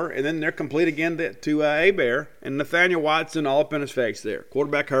for 4. And then they're complete again to Abear. And Nathaniel Watson all up in his face there.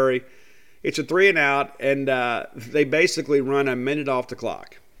 Quarterback hurry. It's a 3-and-out, and they basically run a minute off the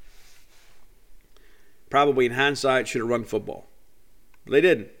clock. Probably in hindsight should have run football. But they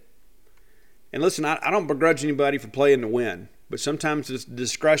didn't. And listen, I don't begrudge anybody for playing to win, but sometimes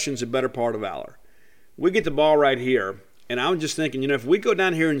discretion's a better part of valor. We get the ball right here, and I'm just thinking, if we go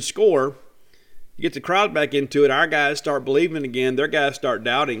down here and score, you get the crowd back into it, our guys start believing again, their guys start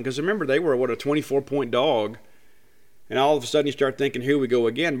doubting. Because remember, they were, a 24-point dog, and all of a sudden you start thinking, here we go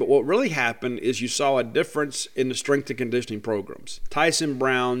again. But what really happened is you saw a difference in the strength and conditioning programs. Tyson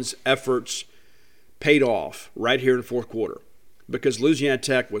Brown's efforts paid off right here in the fourth quarter, because Louisiana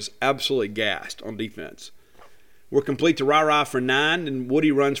Tech was absolutely gassed on defense. We're complete to Ra for 9, and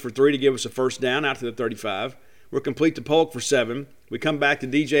Woody runs for 3 to give us a first down out to the 35. We're complete to Polk for 7. We come back to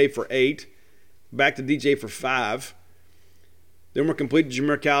DJ for 8, back to DJ for 5. Then we're complete to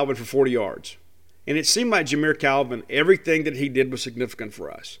Jameer Calvin for 40 yards. And it seemed like Jameer Calvin, everything that he did was significant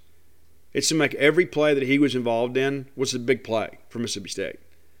for us. It seemed like every play that he was involved in was a big play for Mississippi State.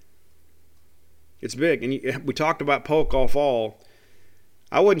 It's big. And we talked about Polk all fall.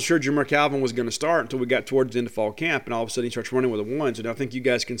 I wasn't sure Jameer Calvin was going to start until we got towards the end of fall camp, and all of a sudden he starts running with the ones, and I think you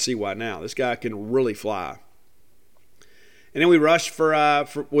guys can see why now. This guy can really fly. And then we rushed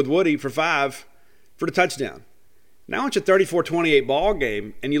with Woody for 5 for the touchdown. Now it's a 34-28 ball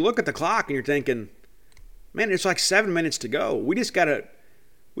game, and you look at the clock and you're thinking, man, it's like 7 minutes to go. We just got to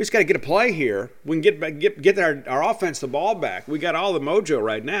get a play here. We can get our offense the ball back. We got all the mojo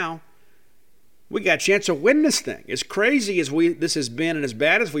right now. We got a chance to win this thing. As crazy as this has been and as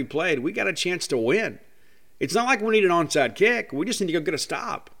bad as we played, we got a chance to win. It's not like we need an onside kick. We just need to go get a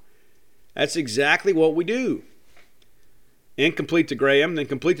stop. That's exactly what we do. Incomplete to Graham, then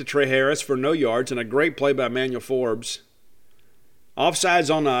complete to Trey Harris for no yards, and a great play by Emmanuel Forbes.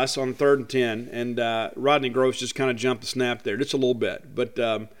 Offsides on us on 3rd and 10, and Rodney Gross just kind of jumped the snap there just a little bit. But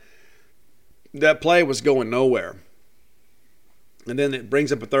that play was going nowhere. And then it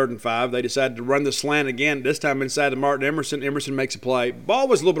brings up a 3rd and 5. They decided to run the slant again, this time inside to Martin Emerson. Emerson makes a play. Ball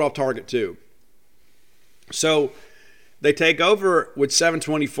was a little bit off target too. So they take over with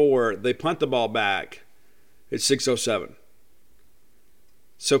 7:24. They punt the ball back at 6:07.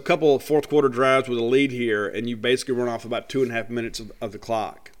 So a couple of fourth quarter drives with a lead here, and you basically run off about 2.5 minutes of the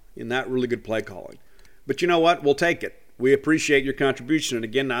clock. And not really good play calling. But you know what? We'll take it. We appreciate your contribution. And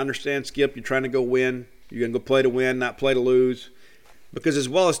again, I understand, Skip, you're trying to go win. You're going to go play to win, not play to lose. Because as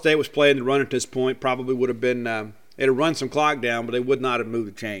well as State was playing to run at this point, probably would have been it had run some clock down, but they would not have moved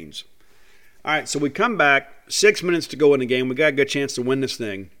the chains. All right, so we come back, 6 minutes to go in the game. We got a good chance to win this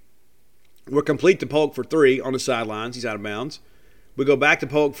thing. We're complete to Polk for 3 on the sidelines. He's out of bounds. We go back to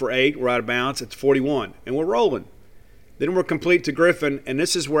Polk for 8. We're out of bounds. It's 41, and we're rolling. Then we're complete to Griffin, and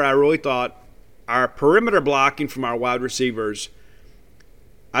this is where I really thought our perimeter blocking from our wide receivers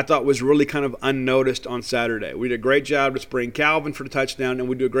I thought was really kind of unnoticed on Saturday. We did a great job to spring Calvin for the touchdown, and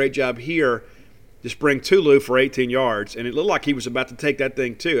we do a great job here to spring Tulu for 18 yards. And it looked like he was about to take that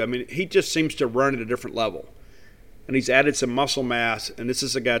thing too. I mean, he just seems to run at a different level. And he's added some muscle mass, and this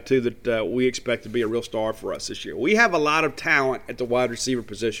is a guy too that we expect to be a real star for us this year. We have a lot of talent at the wide receiver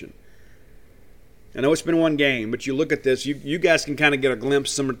position. I know it's been one game, but you look at this, you guys can kind of get a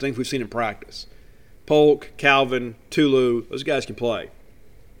glimpse of some of the things we've seen in practice. Polk, Calvin, Tulu, those guys can play.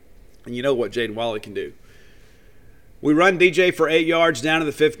 And you know what Jaden Wally can do. We run DJ for 8 yards down to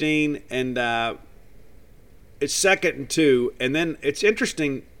the 15, and it's 2nd and 2. And then it's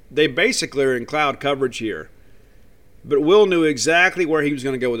interesting, they basically are in cloud coverage here. But Will knew exactly where he was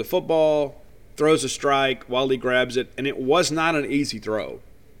going to go with the football, throws a strike, Wally grabs it, and it was not an easy throw.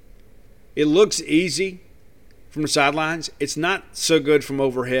 It looks easy from the sidelines. It's not so good from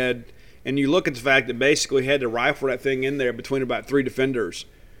overhead. And you look at the fact that basically he had to rifle that thing in there between about 3 defenders.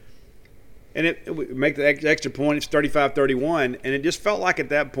 And it make the extra point. It's 35-31, and it just felt like at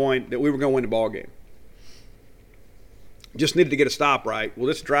that point that we were going to win the ball game. Just needed to get a stop right. Well,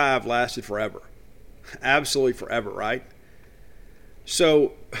 this drive lasted forever, absolutely forever, right?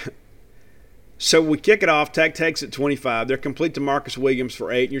 So So we kick it off. Tech takes it 25. They're complete to Marcus Williams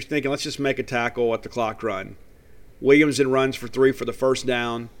for 8. And you're thinking, let's just make a tackle at the clock run. Williams then runs for 3 for the first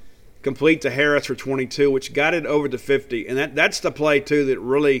down. Complete to Harris for 22, which got it over to 50. And that's the play, too, that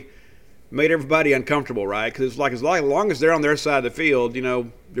really made everybody uncomfortable, right? Because it's like as long as they're on their side of the field,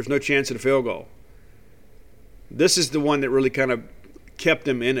 there's no chance of a field goal. This is the one that really kind of kept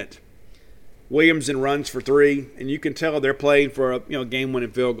them in it. Williams then runs for 3, and you can tell they're playing for a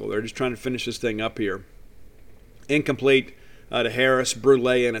game-winning field goal. They're just trying to finish this thing up here. Incomplete to Harris. Brule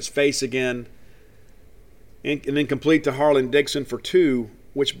in his face again. And then complete to Harlan Dixon for 2,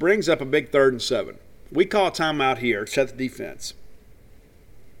 which brings up a big 3rd and 7. We call a timeout here, set the defense.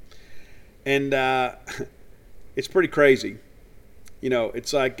 And it's pretty crazy.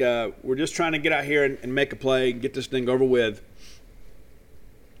 It's like we're just trying to get out here and make a play and get this thing over with.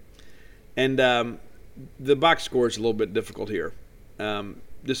 And the box score is a little bit difficult here,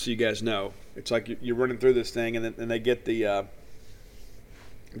 just so you guys know. It's like you're running through this thing, and then they get the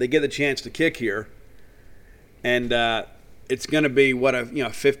chance to kick here, and it's going to be a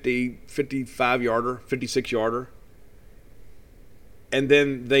 50, 55 yarder, 56 yarder, and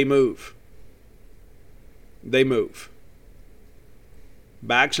then they move.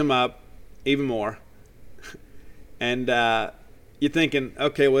 Backs them up even more, and you're thinking,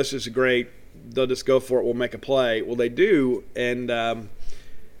 okay, well, this is great. They'll just go for it. We'll make a play. Well, they do, and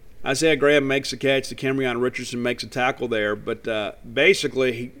Isaiah Graham makes a catch. The Camryon Richardson makes a tackle there, but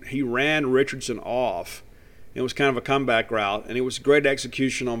basically he ran Richardson off. It was kind of a comeback route, and it was great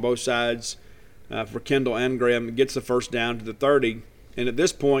execution on both sides for Kendall and Graham. It gets the first down to the 30, and at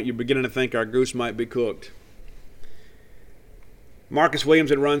this point, you're beginning to think our goose might be cooked. Marcus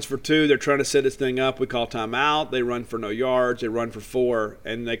Williams runs for 2. They're trying to set this thing up. We call timeout. They run for no yards. They run for 4,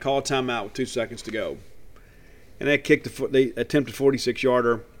 and they call timeout with 2 seconds to go. And they attempt a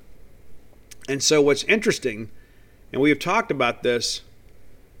 46-yarder. And so what's interesting, and we have talked about this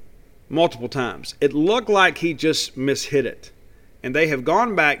multiple times, it looked like he just mishit it. And they have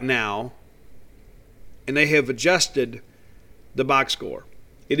gone back now, and they have adjusted the box score.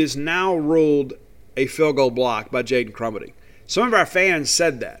 It is now ruled a field goal block by Jaden Crumedy. Some of our fans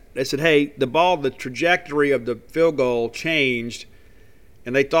said that. They said, hey, the trajectory of the field goal changed,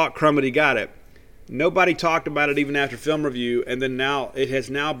 and they thought Crumedy got it. Nobody talked about it even after film review, and then now it has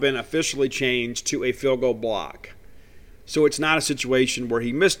now been officially changed to a field goal block. So it's not a situation where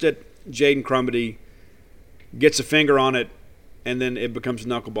he missed it. Jaden Crumedy gets a finger on it, and then it becomes a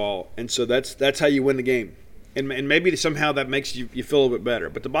knuckleball. And so that's how you win the game. And maybe somehow that makes you feel a little bit better.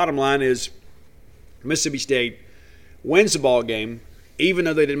 But the bottom line is Mississippi State wins the ball game, even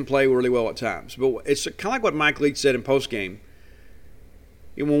though they didn't play really well at times. But it's kind of like what Mike Leach said in postgame.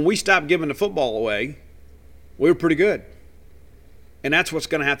 When we stopped giving the football away, we were pretty good. And that's what's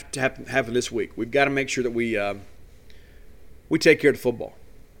going to have to happen this week. We've got to make sure that we take care of the football.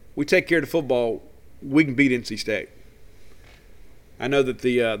 We take care of the football, we can beat NC State. I know that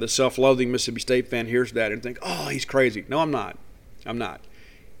the self-loathing Mississippi State fan hears that and think, oh, he's crazy. No, I'm not.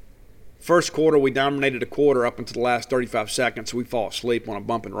 First quarter, we dominated a quarter up until the last 35 seconds. We fall asleep on a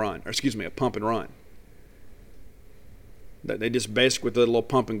pump and run. They just basically with a little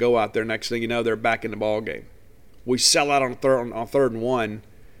pump and go out there. Next thing you know, they're back in the ball game. We sell out on third and 1.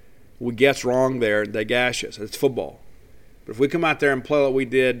 We guess wrong there. They gash us. It's football. But if we come out there and play like we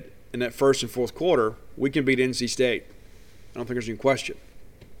did in that first and fourth quarter, we can beat NC State. I don't think there's any question.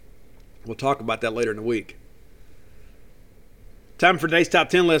 We'll talk about that later in the week. Time for today's Top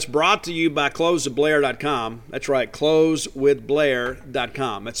 10 list, brought to you by closewithblair.com. That's right,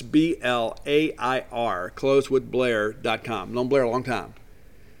 closewithblair.com. That's B-L-A-I-R, closewithblair.com. Known Blair a long time.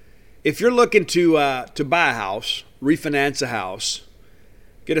 If you're looking to buy a house, refinance a house,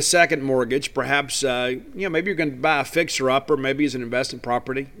 get a second mortgage, perhaps maybe you're going to buy a fixer-upper, maybe as an investment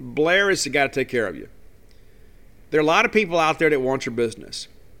property, Blair is the guy to take care of you. There are a lot of people out there that want your business.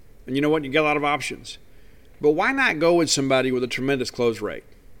 And you know what? You get a lot of options. But why not go with somebody with a tremendous close rate?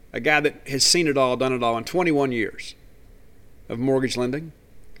 A guy that has seen it all, done it all in 21 years of mortgage lending.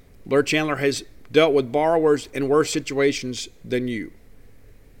 Blair Chandler has dealt with borrowers in worse situations than you.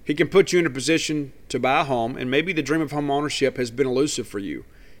 He can put you in a position to buy a home, and maybe the dream of home ownership has been elusive for you.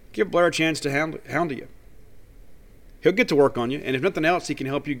 Give Blair a chance to handle you. He'll get to work on you, and if nothing else, he can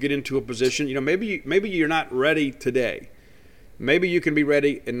help you get into a position. Maybe you're not ready today. Maybe you can be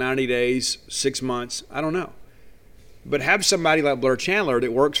ready in 90 days, 6 months. I don't know. But have somebody like Blair Chandler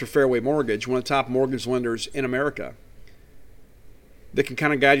that works for Fairway Mortgage, one of the top mortgage lenders in America, that can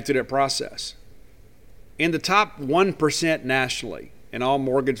kind of guide you through that process. In the top 1% nationally in all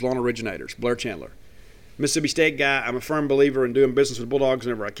mortgage loan originators, Blair Chandler. Mississippi State guy, I'm a firm believer in doing business with Bulldogs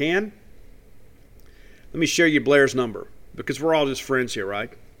whenever I can. let me share you Blair's number because we're all just friends here,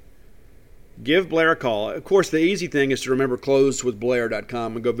 right? Give Blair a call. Of course, the easy thing is to remember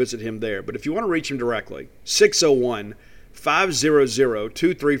closedwithblair.com and go visit him there. But if you want to reach him directly,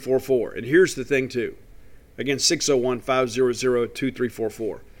 601-500-2344. And here's the thing, too. Again,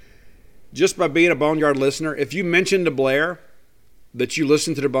 601-500-2344. Just by being a Boneyard listener, if you mention to Blair that you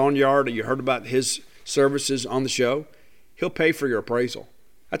listened to the Boneyard or you heard about his services on the show, he'll pay for your appraisal.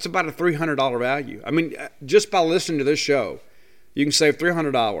 That's about a $300 value. I mean, just by listening to this show, you can save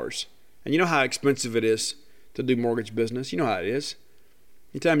 $300. And you know how expensive it is to do mortgage business. You know how it is.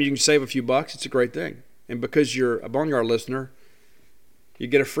 Anytime you can save a few bucks, it's a great thing. And because you're a Boneyard listener, you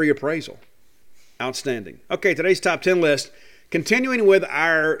get a free appraisal. Outstanding. Okay, today's top 10 list. Continuing with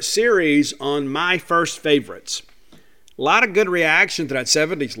our series on my first favorites. A lot of good reaction to that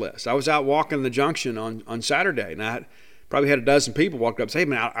 70s list. I was out walking the junction on Saturday, and I probably had a dozen people walk up and say, hey,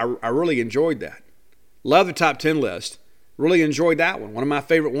 man, I really enjoyed that. Love the top 10 list. Really enjoyed that one of my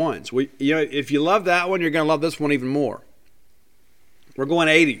favorite ones. If you love that one, you're going to love this one even more. We're going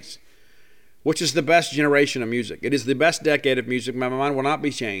 80s, which is the best generation of music. It is the best decade of music. My mind will not be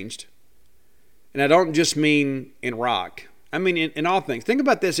changed. And I don't just mean in rock. I mean in all things. Think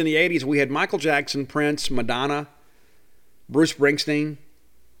about this. In the 80s, we had Michael Jackson, Prince, Madonna, Bruce Springsteen,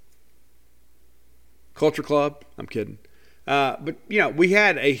 Culture Club. I'm kidding. But we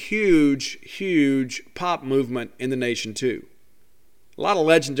had a huge pop movement in the nation too. A lot of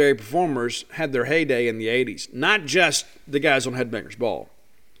legendary performers had their heyday in the 80s, not just the guys on Headbangers Ball.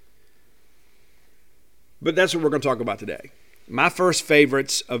 But that's what we're going to talk about today. My first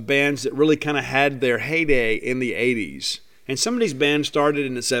favorites of bands that really kind of had their heyday in the 80s. And some of these bands started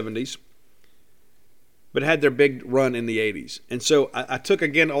in the 70s, but had their big run in the 80s. And so I took,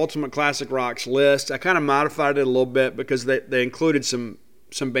 again, Ultimate Classic Rock's list. I kind of modified it a little bit because they included some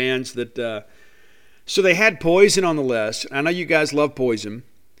bands that... So they had Poison on the list. I know you guys love Poison,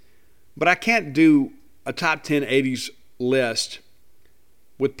 but I can't do a top 10 80s list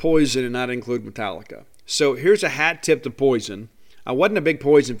with Poison and not include Metallica. So here's a hat tip to Poison. I wasn't a big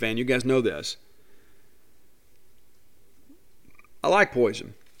Poison fan. You guys know this. I like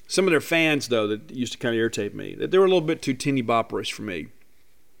Poison. Some of their fans, though, that used to kind of irritate me, that they were a little bit too teeny bopperish for me,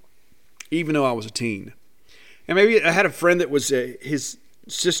 even though I was a teen. And maybe I had a friend that was his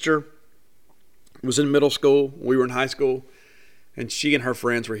sister was in middle school. We were in high school, and she and her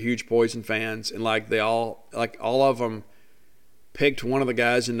friends were huge Poison fans, and all of them picked one of the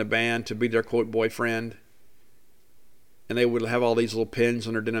guys in the band to be their quote boyfriend, and they would have all these little pins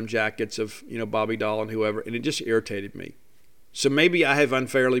on their denim jackets of Bobby Doll and whoever, and it just irritated me. So maybe I have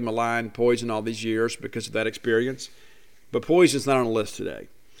unfairly maligned Poison all these years because of that experience. But Poison's not on the list today.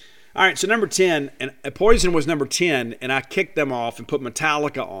 All right, so number 10, and Poison was number 10, and I kicked them off and put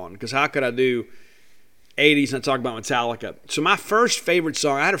Metallica on because how could I do 80s and talk about Metallica? So my first favorite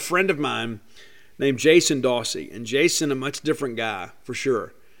song, I had a friend of mine named Jason Dawsey, and Jason, a much different guy for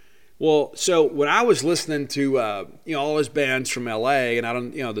sure. Well, so when I was listening to all his bands from L.A.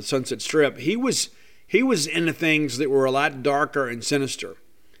 and the Sunset Strip, he was into things that were a lot darker and sinister.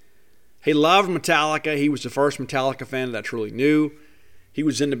 He loved Metallica. He was the first Metallica fan that I truly knew. He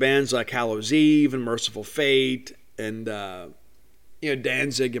was into bands like Hallows Eve and Merciful Fate and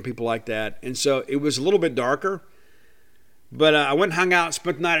Danzig and people like that. And so it was a little bit darker. But I went and hung out,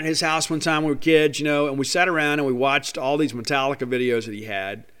 spent the night at his house one time. We were kids, and we sat around and we watched all these Metallica videos that he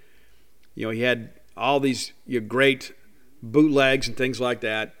had. He had all these great bootlegs and things like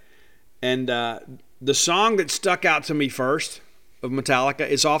that. And the song that stuck out to me first of Metallica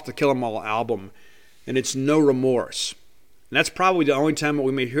is off the Kill 'Em All album, and it's No Remorse. And that's probably the only time that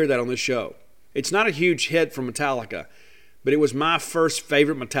we may hear that on this show. It's not a huge hit from Metallica, but it was my first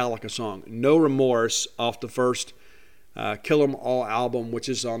favorite Metallica song, No Remorse, off the first Kill 'Em All album, which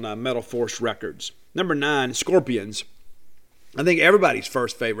is on Metal Force Records. Number 9, Scorpions. I think everybody's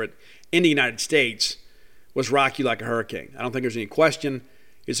first favorite in the United States was Rock You Like a Hurricane. I don't think there's any question.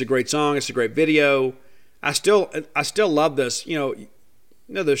 It's a great song. It's a great video. I still love this. The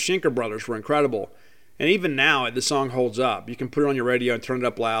Schenker brothers were incredible. And even now, the song holds up. You can put it on your radio and turn it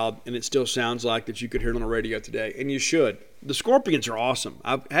up loud, and it still sounds like that you could hear it on the radio today. And you should. The Scorpions are awesome.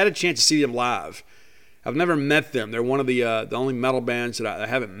 I've had a chance to see them live. I've never met them. They're one of the only metal bands that I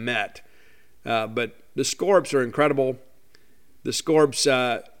haven't met. But the Scorps are incredible. The Scorps,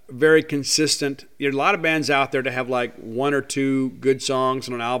 very consistent. There are a lot of bands out there that have like one or two good songs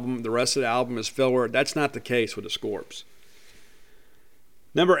on an album. The rest of the album is filler. That's not the case with the Scorps.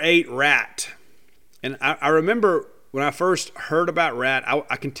 Number 8, Rat. And I remember when I first heard about Rat,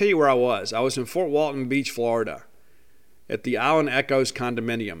 I can tell you where I was. I was in Fort Walton Beach, Florida. at the Island Echoes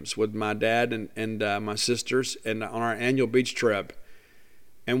condominiums with my dad and my sisters, and on our annual beach trip.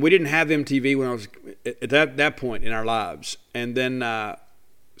 And we didn't have MTV when I was at that point in our lives. And then,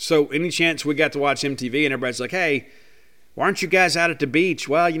 so any chance we got to watch MTV, and everybody's like, "Hey, why aren't you guys out at the beach?"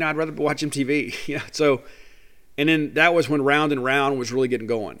 Well, I'd rather watch MTV. So, and then that was when Round and Round was really getting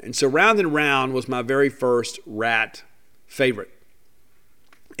going. And so Round and Round was my very first Rat favorite.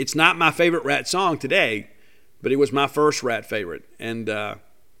 It's not my favorite Rat song today, but it was my first Rat favorite. And, of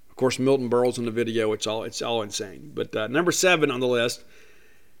course, Milton Berle's in the video. It's all insane. But number 7 on the list,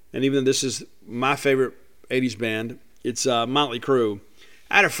 and even though this is my favorite 80s band, it's Motley Crue.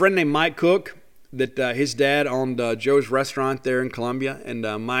 I had a friend named Mike Cook that his dad owned Joe's Restaurant there in Columbia, and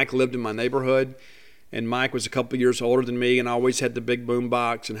Mike lived in my neighborhood. And Mike was a couple years older than me and always had the big boom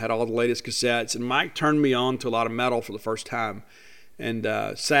box and had all the latest cassettes. And Mike turned me on to a lot of metal for the first time. And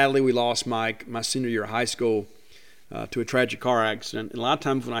sadly, we lost Mike my senior year of high school to a tragic car accident. And a lot of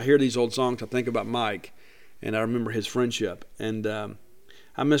times when I hear these old songs, I think about Mike, and I remember his friendship. And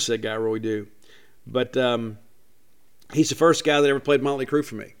I miss that guy, I really do. But he's the first guy that ever played Motley Crue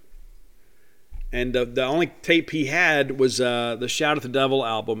for me. And the only tape he had was the Shout at the Devil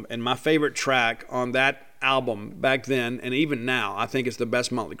album. And my favorite track on that album back then, and even now, I think it's the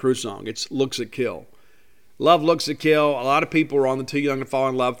best Motley Crue song. It's Looks That Kill. Love Looks That Kill. A lot of people were on the Too Young to Fall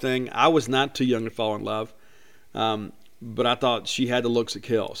in Love thing. I was not too young to fall in love. But I thought she had the looks that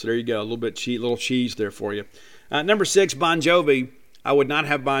kill. So there you go. A little cheese there for you. Number 6, Bon Jovi. I would not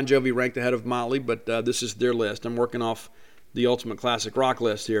have Bon Jovi ranked ahead of Motley, but this is their list. I'm working off the Ultimate Classic Rock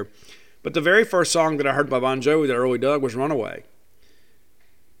list here. But the very first song that I heard by Bon Jovi that I really dug was Runaway.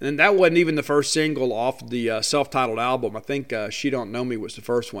 And that wasn't even the first single off the self-titled album. I think She Don't Know Me was the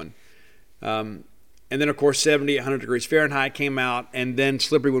first one. And then, of course, 7800 Degrees Fahrenheit came out, and then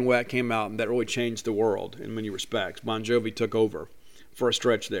Slippery When Wet came out, and that really changed the world in many respects. Bon Jovi took over for a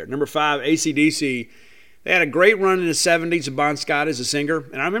stretch there. Number 5, AC/DC. They had a great run in the 70s of Bon Scott as a singer.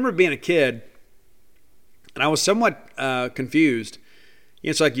 And I remember being a kid, and I was somewhat confused.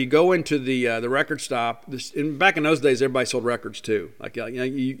 It's like you go into the record stop. Back in those days, everybody sold records too. Like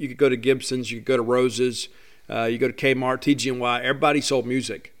you could go to Gibson's, you could go to Rose's, you go to Kmart, TG&Y. Everybody sold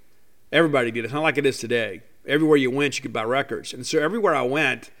music. Everybody did. It's not like it is today. Everywhere you went, you could buy records. And so everywhere I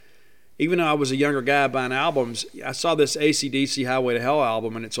went, even though I was a younger guy buying albums, I saw this AC/DC Highway to Hell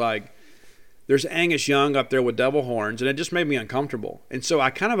album, and it's like there's Angus Young up there with devil horns, and it just made me uncomfortable. And so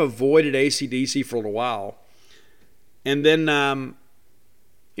I kind of avoided AC/DC for a little while. And then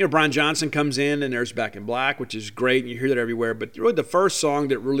Brian Johnson comes in, and there's Back in Black, which is great, and you hear that everywhere. But really the first song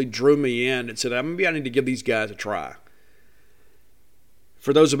that really drew me in and said, maybe I need to give these guys a try.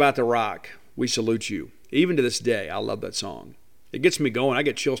 For those about to rock, we salute you. Even to this day, I love that song. It gets me going. I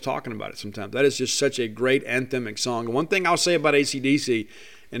get chills talking about it sometimes. That is just such a great anthemic song. And one thing I'll say about AC/DC,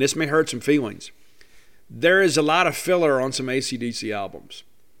 and this may hurt some feelings, there is a lot of filler on some AC/DC albums.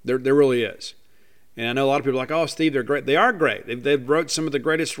 There really is. And I know a lot of people are like, oh, Steve, they're great. They are great. They wrote some of the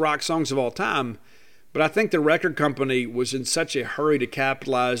greatest rock songs of all time. But I think the record company was in such a hurry to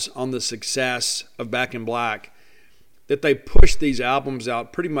capitalize on the success of Back in Black that they pushed these albums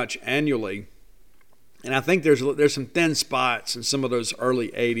out pretty much annually. And I think there's some thin spots in some of those early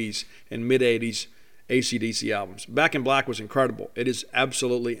 80s and mid-80s AC/DC albums. Back in Black was incredible. It is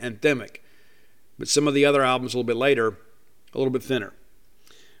absolutely anthemic. But some of the other albums a little bit later, a little bit thinner.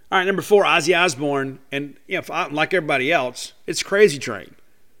 All right, number 4, Ozzy Osbourne. And, like everybody else, it's Crazy Train.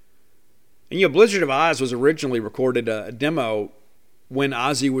 And, Blizzard of Oz was originally recorded a demo when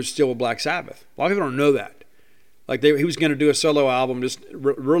Ozzy was still with Black Sabbath. A lot of people don't know that. Like, he was going to do a solo album just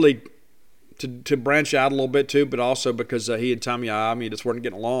really to branch out a little bit too, but also because he and Tommy Iommi just weren't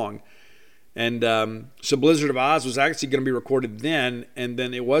getting along. And so Blizzard of Oz was actually going to be recorded then, and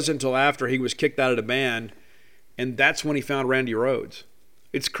then it wasn't until after he was kicked out of the band, and that's when he found Randy Rhoads.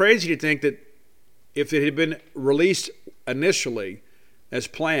 It's crazy to think that if it had been released initially as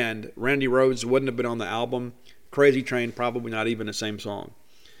planned, Randy Rhoads wouldn't have been on the album. Crazy Train, probably not even the same song.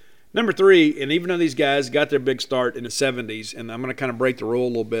 Number 3, and even though these guys got their big start in the 70s, and I'm going to kind of break the rule a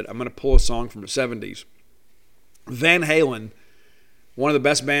little bit, I'm going to pull a song from the 70s. Van Halen, one of the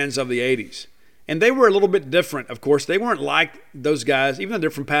best bands of the 80s. And they were a little bit different, of course. They weren't like those guys, even though they're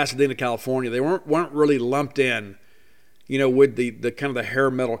from Pasadena, California. They weren't really lumped in, with the kind of the hair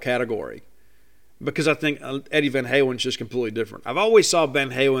metal category. Because I think Eddie Van Halen's just completely different. I've always saw Van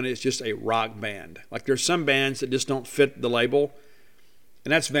Halen as just a rock band. Like there's some bands that just don't fit the label,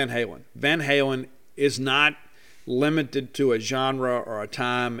 and that's Van Halen. Van Halen is not limited to a genre or a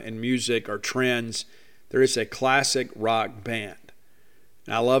time in music or trends. There is a classic rock band.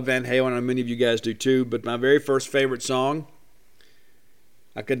 And I love Van Halen, and many of you guys do too. But my very first favorite song,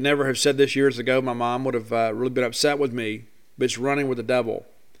 I could never have said this years ago. My mom would have really been upset with me. But it's Running with the Devil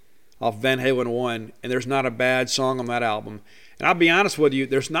off Van Halen 1. And there's not a bad song on that album. And I'll be honest with you,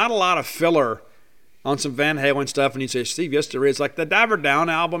 there's not a lot of filler on some Van Halen stuff. And you say, Steve, yes, there is. Like the Diver Down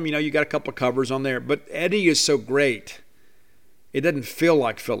album, you got a couple of covers on there. But Eddie is so great, it doesn't feel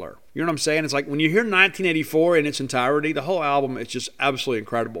like filler. You know what I'm saying? It's like when you hear 1984 in its entirety, the whole album is just absolutely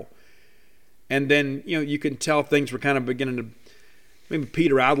incredible. And then, you can tell things were kind of beginning to maybe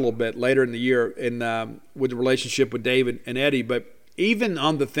peter out a little bit later in the year with the relationship with David and Eddie. But even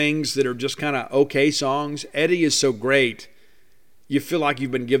on the things that are just kind of okay songs, Eddie is so great, you feel like you've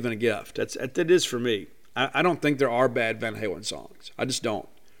been given a gift. That is for me. I don't think there are bad Van Halen songs. I just don't.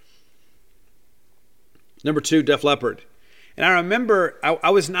 Number 2, Def Leppard. And I remember I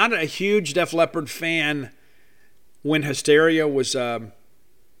was not a huge Def Leppard fan when Hysteria was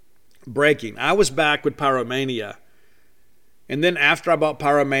breaking. I was back with Pyromania. And then after I bought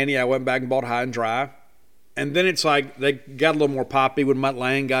Pyromania, I went back and bought High and Dry. And then it's like they got a little more poppy when Mutt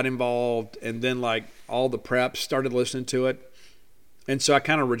Lange got involved. And then like all the preps started listening to it. And so I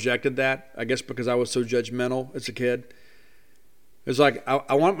kind of rejected that, I guess because I was so judgmental as a kid. It was like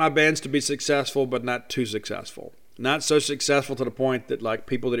I want my bands to be successful, but not too successful. Not so successful to the point that like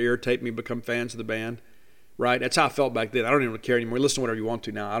people that irritate me become fans of the band, right? That's how I felt back then. I don't even care anymore. Listen to whatever you want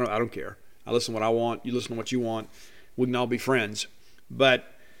to now. I don't care. I listen to what I want. You listen to what you want. We can all be friends.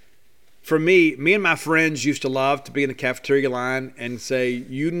 But for me and my friends used to love to be in the cafeteria line and say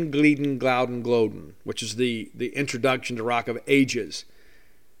Juden, Glieden, Glauden, Gloden, which is the introduction to Rock of Ages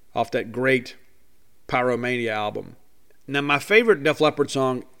off that great Pyromania album. Now, my favorite Def Leppard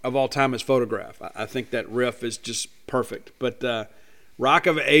song of all time is Photograph. I think that riff is just perfect. But Rock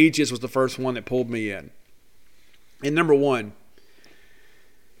of Ages was the first one that pulled me in. And number 1,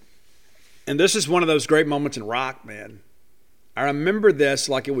 and this is one of those great moments in rock, man. I remember this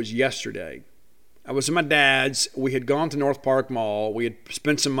like it was yesterday. I was at my dad's. We had gone to North Park Mall. We had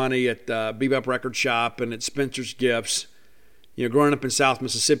spent some money at Bebop Record Shop and at Spencer's Gifts. Growing up in South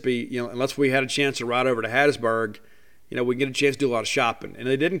Mississippi, unless we had a chance to ride over to Hattiesburg, we get a chance to do a lot of shopping. And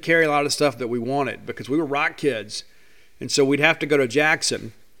they didn't carry a lot of stuff that we wanted because we were rock kids. And so we'd have to go to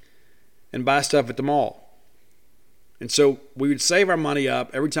Jackson and buy stuff at the mall. And so we would save our money up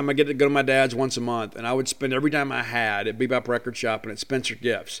every time I get to go to my dad's once a month. And I would spend every time I had at Bebop Record Shop and at Spencer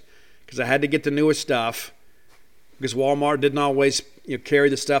Gifts because I had to get the newest stuff because Walmart didn't always carry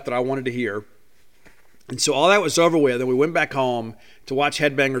the stuff that I wanted to hear. And so all that was over with. And we went back home to watch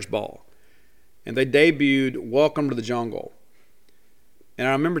Headbangers Ball. And they debuted Welcome to the Jungle. And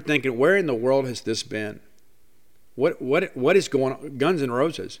I remember thinking, where in the world has this been? What is going on? Guns N'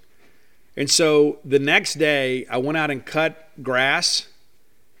 Roses. And so the next day, I went out and cut grass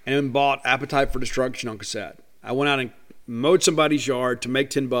and bought Appetite for Destruction on cassette. I went out and mowed somebody's yard to make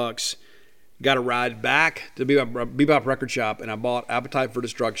 $10, got a ride back to Bebop Record Shop, and I bought Appetite for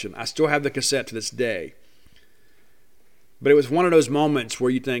Destruction. I still have the cassette to this day. But it was one of those moments where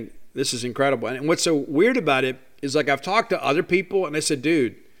you think, this is incredible. And what's so weird about it is like I've talked to other people, and they said,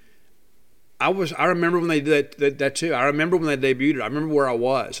 dude, I remember when they did that too. I remember when they debuted it. I remember where I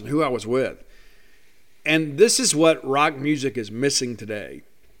was and who I was with. And this is what rock music is missing today,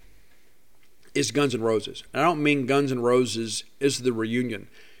 is Guns N' Roses. And I don't mean Guns N' Roses is the reunion.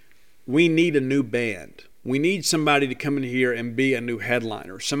 We need a new band. We need somebody to come in here and be a new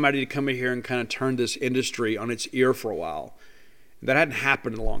headliner, somebody to come in here and kind of turn this industry on its ear for a while. That hadn't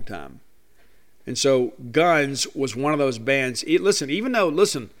happened in a long time. And so Guns was one of those bands. Listen,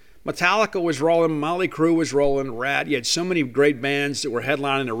 Metallica was rolling, Motley Crue was rolling, Rat. You had so many great bands that were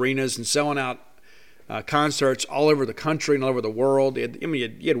headlining arenas and selling out concerts all over the country and all over the world. You had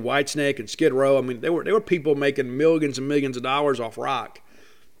Whitesnake and Skid Row. I mean, there were people making millions and millions of dollars off rock.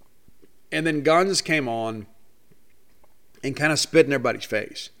 And then Guns came on and kind of spit in everybody's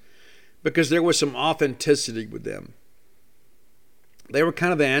face because there was some authenticity with them. They were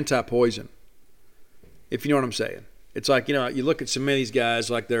kind of the anti-Poison, if you know what I'm saying. It's like, you look at some of these guys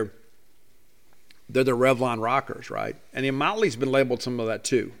like they're the Revlon rockers, right? And Motley's been labeled some of that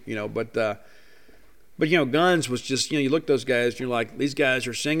too, but Guns was just, you look at those guys and you're like, these guys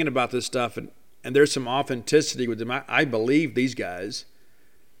are singing about this stuff and there's some authenticity with them. I believe these guys.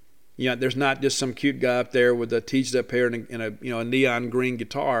 There's not just some cute guy up there with a teased up hair and a neon green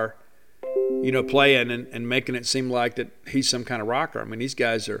guitar, playing and making it seem like that he's some kind of rocker. I mean, these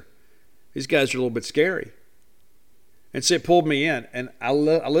guys are a little bit scary. And so it pulled me in, and I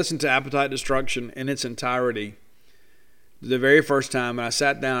listened to Appetite Destruction in its entirety the very first time, and I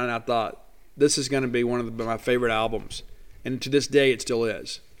sat down and I thought, this is going to be one of my favorite albums. And to this day, it still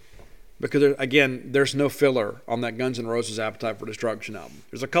is. Because, there's no filler on that Guns N' Roses Appetite for Destruction album.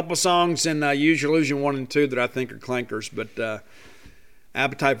 There's a couple songs in Use Your Illusion 1 and 2 that I think are clankers, but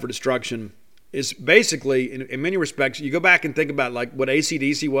Appetite for Destruction is basically, in many respects, you go back and think about like what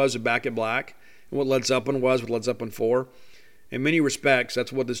AC/DC was with Back in Black and what Led Zeppelin was with Led Zeppelin 4. In many respects,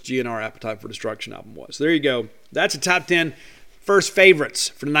 that's what this GNR Appetite for Destruction album was. There you go. That's a top 10 first favorites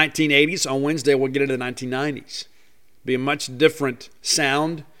for the 1980s. On Wednesday, we'll get into the 1990s. Be a much different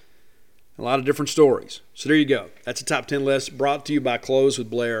sound, a lot of different stories. So there you go. That's a top 10 list brought to you by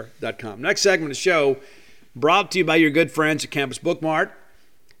closewithblair.com. Next segment of the show brought to you by your good friends at Campus Book Mart.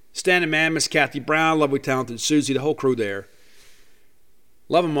 Stan and Man, Miss Kathy Brown, lovely, talented Susie, the whole crew there.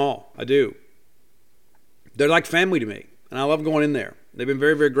 Love them all. I do. They're like family to me, and I love going in there. They've been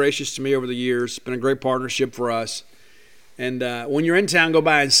very, very gracious to me over the years. It's been a great partnership for us. And when you're in town, go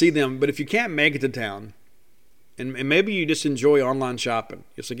by and see them. But if you can't make it to town, and maybe you just enjoy online shopping.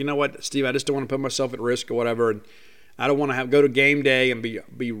 It's like, you know what, Steve, I just don't want to put myself at risk or whatever. And I don't want to go to game day and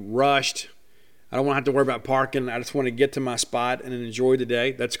be rushed. I don't want to have to worry about parking. I just want to get to my spot and enjoy the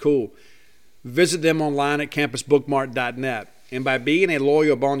day. That's cool. Visit them online at campusbookmart.net. And by being a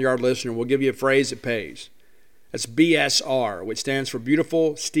loyal Boneyard listener, we'll give you a phrase that pays. That's BSR, which stands for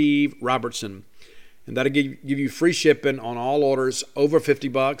Beautiful Steve Robertson. And that'll give you free shipping on all orders over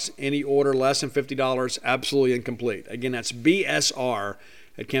 $50. Any order less than $50, absolutely incomplete. Again, that's BSR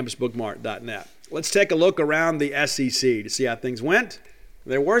at campusbookmart.net. Let's take a look around the SEC to see how things went.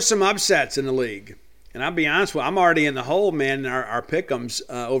 There were some upsets in the league. And I'll be honest with you, I'm already in the hole, man, in our pick'ems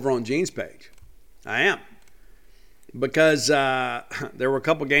over on Gene's page. I am. Because there were a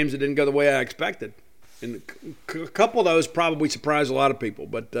couple games that didn't go the way I expected. And a couple of those probably surprised a lot of people.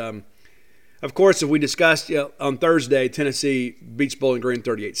 But of course, as we discussed on Thursday, Tennessee beats Bowling Green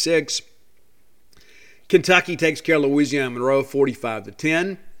 38-6. Kentucky takes care of Louisiana Monroe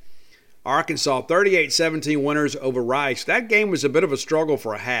 45-10. Arkansas 38-17 winners over Rice. That game was a bit of a struggle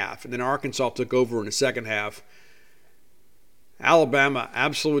for a half, and then Arkansas took over in the second half. Alabama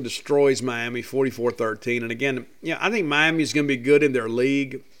absolutely destroys Miami 44-13. And again, I think Miami is going to be good in their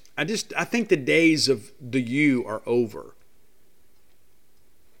league. I think the days of the U are over.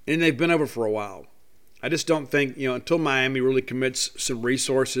 And they've been over for a while. I just don't think, until Miami really commits some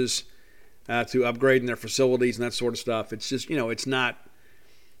resources to upgrading their facilities and that sort of stuff, it's just, it's not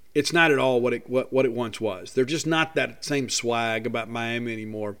at all what it once was. They're just not that same swag about Miami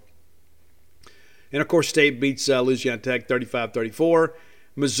anymore. And, of course, State beats Louisiana Tech 35-34.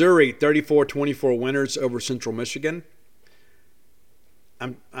 Missouri 34-24 winners over Central Michigan.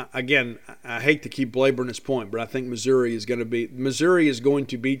 I hate to keep belaboring this point, but I think Missouri is going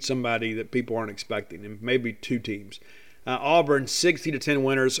to beat somebody that people aren't expecting, and maybe two teams. Auburn 60-10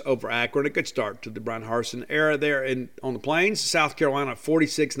 winners over Akron. A good start to the Brian Harsin era there on the Plains. South Carolina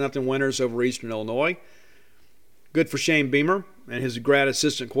 46-0 winners over Eastern Illinois. Good for Shane Beamer and his grad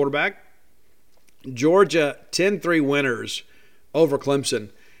assistant quarterback. Georgia 10-3 winners over Clemson.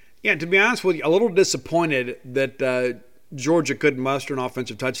 Yeah, to be honest with you, a little disappointed that Georgia couldn't muster an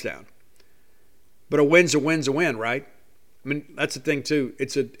offensive touchdown. But a win's a win, right? I mean, that's the thing, too.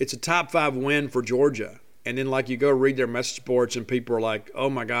 It's a top 5 win for Georgia. And then, you go read their message boards and people are like,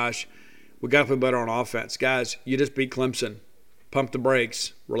 oh, my gosh, we got to play better on offense. Guys, you just beat Clemson. Pump the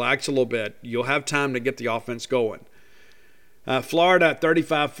brakes. Relax a little bit. You'll have time to get the offense going. Florida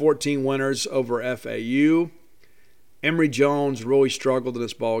 35-14 winners over FAU. Emory Jones really struggled in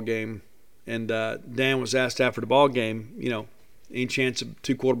this ball game. And Dan was asked after the ball game, any chance of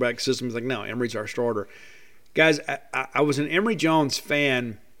 2-quarterback system? He's like, no, Emory's our starter. Guys, I was an Emory Jones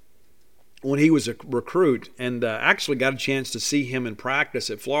fan when he was a recruit, and actually got a chance to see him in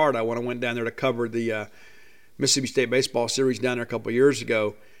practice at Florida when I went down there to cover the Mississippi State baseball series down there a couple of years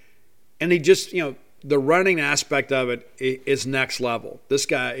ago. And he just, the running aspect of it is next level. This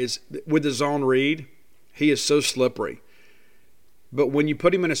guy is, with his own read, he is so slippery. But when you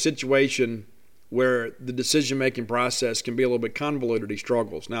put him in a situation where the decision-making process can be a little bit convoluted, he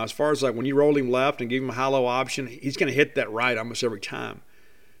struggles. Now, as far as when you roll him left and give him a high-low option, he's going to hit that right almost every time.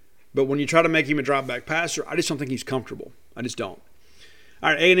 But when you try to make him a drop-back passer, I just don't think he's comfortable. I just don't.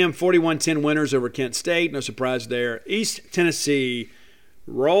 All right, A&M 41-10 winners over Kent State. No surprise there. East Tennessee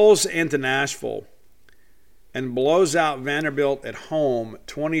rolls into Nashville and blows out Vanderbilt at home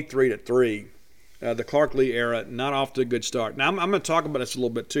 23-3. The Clark Lee era, not off to a good start. Now, I'm going to talk about this a little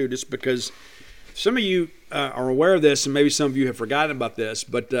bit, too, just because some of you are aware of this, and maybe some of you have forgotten about this,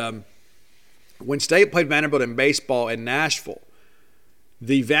 but when State played Vanderbilt in baseball in Nashville,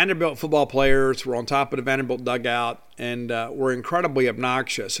 the Vanderbilt football players were on top of the Vanderbilt dugout and were incredibly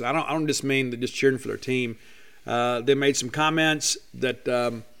obnoxious. And I don't just mean that just cheering for their team. They made some comments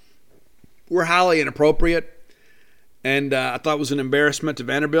that were highly inappropriate, and I thought it was an embarrassment to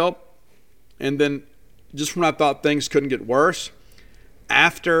Vanderbilt. And then just when I thought things couldn't get worse,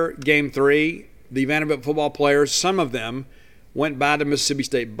 after Game 3, the Vanderbilt football players, some of them, went by the Mississippi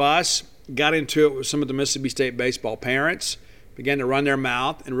State bus, got into it with some of the Mississippi State baseball parents, began to run their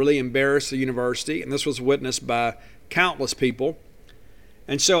mouth and really embarrass the university. And this was witnessed by countless people.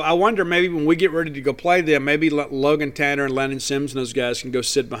 And so I wonder, maybe when we get ready to go play them, maybe Logan Tanner and Landon Sims and those guys can go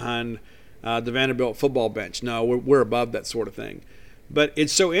sit behind the Vanderbilt football bench. No, we're above that sort of thing. But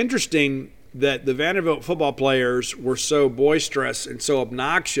it's so interesting that the Vanderbilt football players were so boisterous and so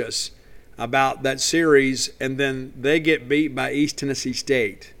obnoxious about that series, and then they get beat by East Tennessee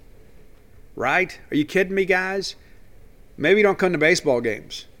State. Right? Are you kidding me, guys? Maybe you don't come to baseball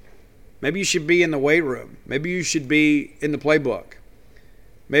games. Maybe you should be in the weight room. Maybe you should be in the playbook.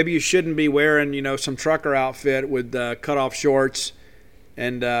 Maybe you shouldn't be wearing, some trucker outfit with cut-off shorts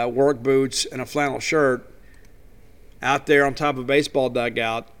and work boots and a flannel shirt out there on top of a baseball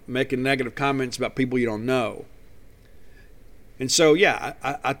dugout making negative comments about people you don't know. And so, yeah,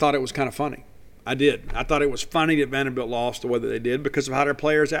 I thought it was kind of funny. I did. I thought it was funny that Vanderbilt lost the way that they did because of how their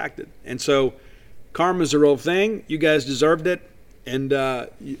players acted. And so karma's a real thing. You guys deserved it. And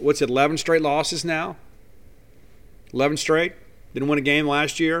 11 straight losses now? 11 straight? Didn't win a game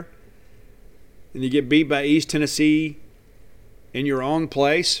last year. And you get beat by East Tennessee in your own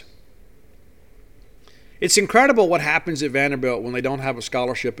place. It's incredible what happens at Vanderbilt when they don't have a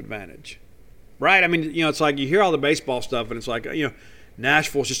scholarship advantage. Right? I mean, it's like you hear all the baseball stuff and it's like,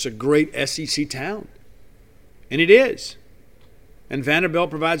 Nashville's just a great SEC town. And it is. And Vanderbilt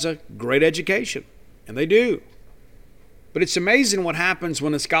provides a great education. And they do. But it's amazing what happens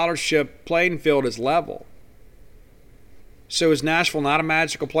when the scholarship playing field is level. So is Nashville not a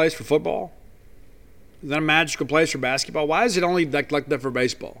magical place for football? Is that a magical place for basketball? Why is it only like that for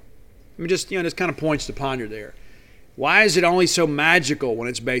baseball? I mean, just kind of points to ponder there. Why is it only so magical when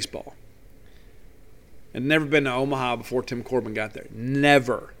it's baseball? I'd never been to Omaha before Tim Corbin got there.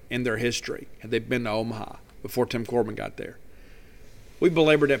 Never in their history had they been to Omaha before Tim Corbin got there. We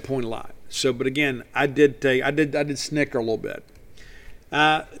belabored that point a lot. So, but again, I did snicker a little bit.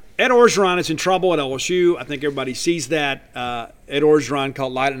 Ed Orgeron is in trouble at LSU. I think everybody sees that. Ed Orgeron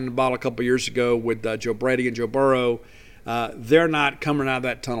caught lightning in a bottle a couple years ago with Joe Brady and Joe Burrow. They're not coming out of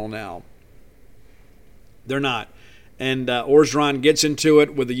that tunnel now. They're not. And Orgeron gets into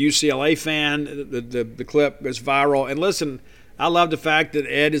it with a UCLA fan. The clip goes viral. And listen, I love the fact that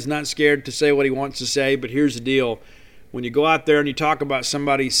Ed is not scared to say what he wants to say, but here's the deal. When you go out there and you talk about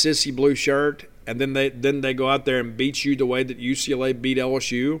somebody's sissy blue shirt, and then they go out there and beat you the way that UCLA beat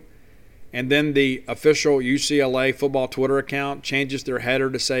LSU, and then the official UCLA football Twitter account changes their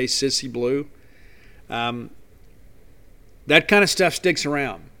header to say sissy blue, that kind of stuff sticks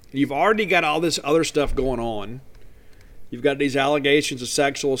around. You've already got all this other stuff going on. You've got these allegations of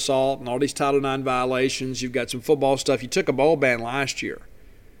sexual assault and all these Title IX violations. You've got some football stuff. You took a bowl ban last year.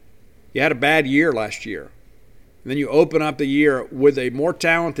 You had a bad year last year. And then you open up the year with a more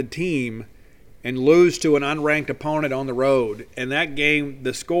talented team and lose to an unranked opponent on the road. And that game,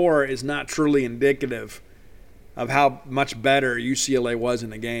 the score is not truly indicative of how much better UCLA was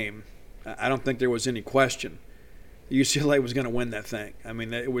in the game. I don't think there was any question UCLA was going to win that thing. I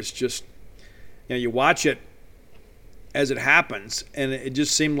mean, it was just, you watch it as it happens, and it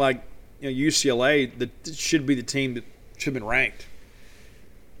just seemed like UCLA that should be the team that should have been ranked.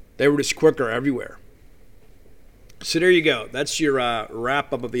 They were just quicker everywhere. So there you go. That's your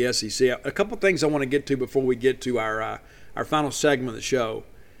wrap-up of the SEC. A couple things I want to get to before we get to our final segment of the show.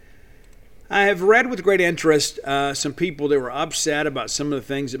 I have read with great interest some people that were upset about some of the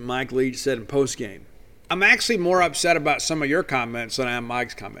things that Mike Leach said in postgame. I'm actually more upset about some of your comments than I am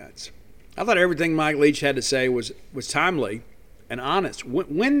Mike's comments. I thought everything Mike Leach had to say was timely and honest.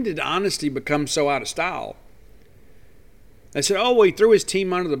 When did honesty become so out of style? They said, well, he threw his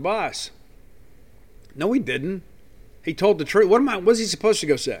team under the bus. No, he didn't. He told the truth. What was he supposed to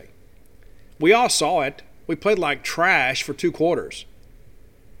go say? We all saw it. We played like trash for 2 quarters.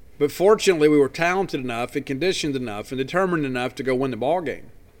 But fortunately, we were talented enough and conditioned enough and determined enough to go win the ball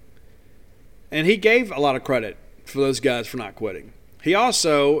game. And he gave a lot of credit for those guys for not quitting. He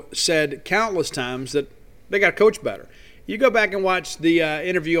also said countless times that they got to coach better. You go back and watch the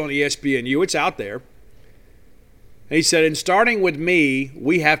interview on ESPNU. It's out there. And he said, in starting with me,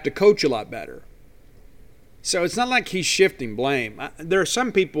 we have to coach a lot better. So it's not like he's shifting blame. There are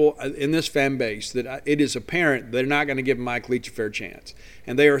some people in this fan base that it is apparent they're not going to give Mike Leach a fair chance.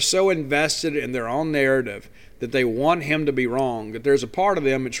 And they are so invested in their own narrative that they want him to be wrong, that there's a part of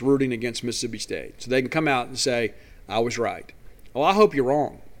them that's rooting against Mississippi State. So they can come out and say, I was right. Well, I hope you're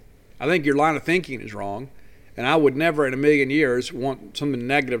wrong. I think your line of thinking is wrong, and I would never in a million years want something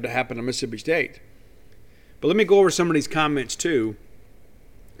negative to happen to Mississippi State. But let me go over some of these comments too,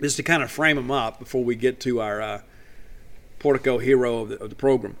 just to kind of frame them up before we get to our Portico hero of the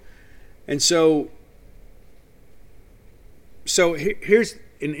program. And so here's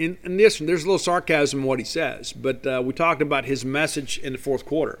in this one, there's a little sarcasm in what he says, but we talked about his message in the fourth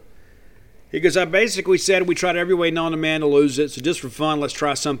quarter. He goes, I basically said we tried every way known to man to lose it, so just for fun, let's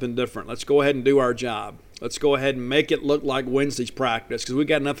try something different. Let's go ahead and do our job. Let's go ahead and make it look like Wednesday's practice because we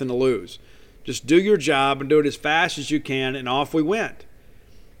got nothing to lose. Just do your job and do it as fast as you can, and off we went.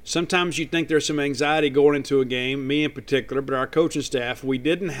 Sometimes you think there's some anxiety going into a game, me in particular, but our coaching staff, we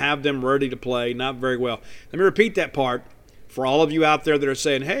didn't have them ready to play, not very well. Let me repeat that part for all of you out there that are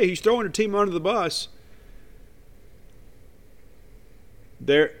saying, hey, he's throwing a team under the bus.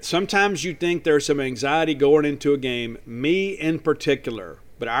 Sometimes you think there's some anxiety going into a game, me in particular,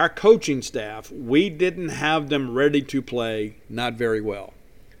 but our coaching staff, we didn't have them ready to play, not very well.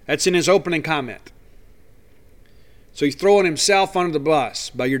 That's in his opening comment. So he's throwing himself under the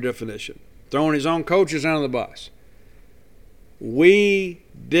bus by your definition, throwing his own coaches under the bus. We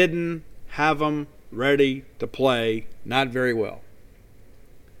didn't have them ready to play, not very well.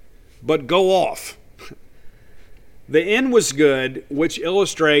 But go off. The end was good, which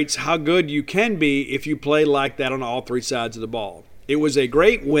illustrates how good you can be if you play like that on all three sides of the ball. It was a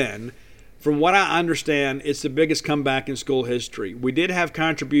great win. From what I understand, it's the biggest comeback in school history. We did have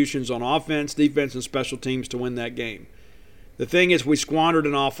contributions on offense, defense, and special teams to win that game. The thing is, we squandered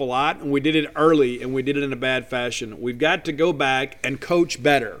an awful lot, and we did it early, and we did it in a bad fashion. We've got to go back and coach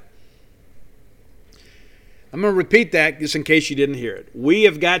better. I'm going to repeat that just in case you didn't hear it. We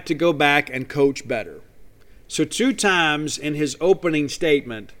have got to go back and coach better. So 2 times in his opening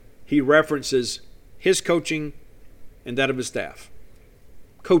statement, he references his coaching and that of his staff.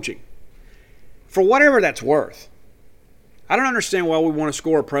 Coaching. For whatever that's worth. I don't understand why we want to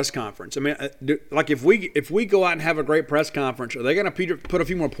score a press conference. I mean, like if we go out and have a great press conference, are they going to put a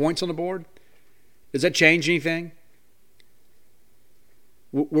few more points on the board? Does that change anything?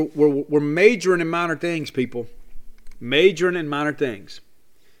 We're majoring in minor things, people. Majoring in minor things.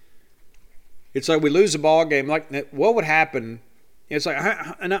 It's like we lose a ball game. Like, what would happen? It's like,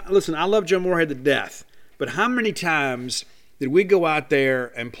 listen, I love Joe Moorhead to death, but how many times did we go out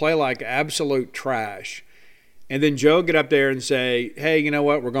there and play like absolute trash, and then Joe get up there and say, hey, you know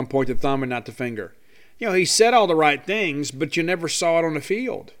what? We're going to point the thumb and not the finger. You know, he said all the right things, but you never saw it on the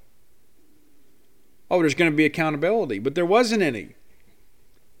field. Oh, there's going to be accountability, but there wasn't any.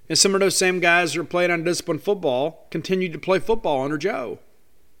 And some of those same guys who are playing undisciplined football continued to play football under Joe.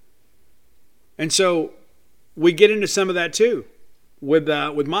 And so we get into some of that too with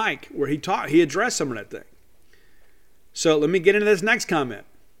Mike, where he addressed some of that thing. So let me get into this next comment.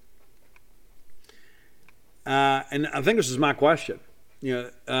 And I think this is my question.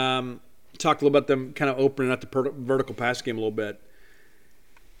 You know, talked a little about them kind of opening up the vertical pass game a little bit.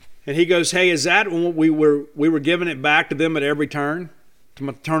 And he goes, hey, is that when we were giving it back to them at every turn?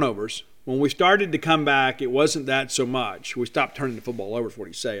 To turnovers. When we started to come back, it wasn't that so much. We stopped turning the football over is what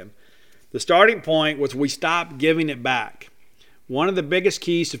he's saying. The starting point was we stopped giving it back. One of the biggest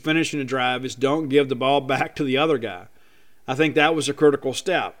keys to finishing a drive is don't give the ball back to the other guy. I think that was a critical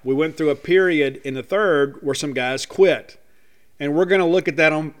step. We went through a period in the third where some guys quit. And we're going to look at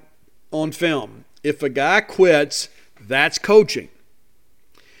that on film. If a guy quits, that's coaching.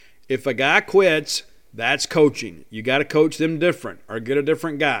 If a guy quits, that's coaching. You got to coach them different or get a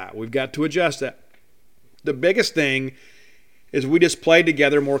different guy. We've got to adjust that. The biggest thing is we just played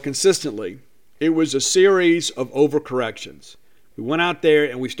together more consistently. It was a series of overcorrections. We went out there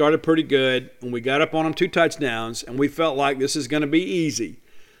and we started pretty good, and we got up on them 2 touchdowns, and we felt like this is going to be easy.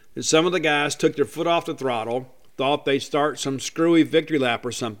 And some of the guys took their foot off the throttle, thought they'd start some screwy victory lap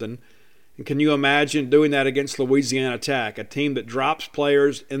or something. And can you imagine doing that against Louisiana Tech, a team that drops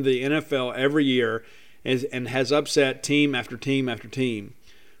players in the NFL every year and has upset team after team after team?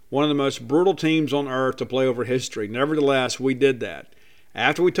 One of the most brutal teams on earth to play over history. Nevertheless, we did that.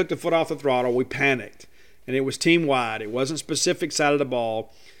 After we took the foot off the throttle, we panicked. And it was team-wide. It wasn't specific side of the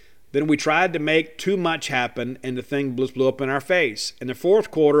ball. Then we tried to make too much happen, and the thing blew up in our face. In the fourth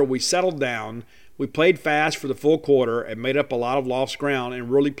quarter, we settled down. We played fast for the full quarter and made up a lot of lost ground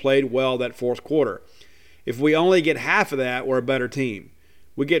and really played well that fourth quarter. If we only get half of that, we're a better team.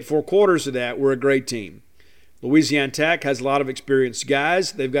 We get 4 quarters of that, we're a great team. Louisiana Tech has a lot of experienced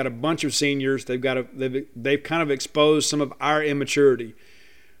guys. They've got a bunch of seniors. They've kind of exposed some of our immaturity.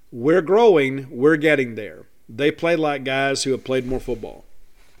 We're growing. We're getting there. They play like guys who have played more football.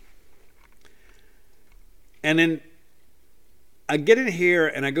 And then I get in here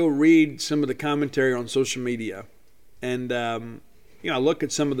and I go read some of the commentary on social media. And, I look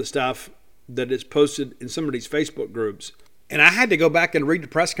at some of the stuff that is posted in some of these Facebook groups. And I had to go back and read the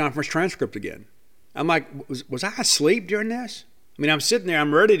press conference transcript again. I'm like, was I asleep during this? I mean, I'm sitting there.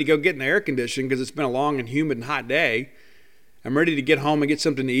 I'm ready to go get in the air conditioning because it's been a long and humid and hot day. I'm ready to get home and get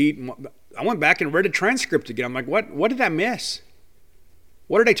something to eat. And I went back and read the transcript again. I'm like, what did I miss?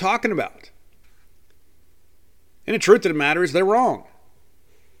 What are they talking about? And the truth of the matter is they're wrong.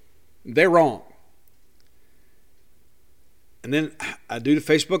 They're wrong. And then I do the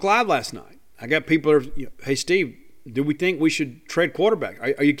Facebook Live last night. I got people who are, hey, Steve, do we think we should trade quarterback?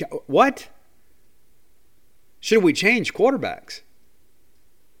 Are you what? Should we change quarterbacks?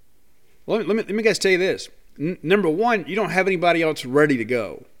 Well, let me guys tell you this. Number one, you don't have anybody else ready to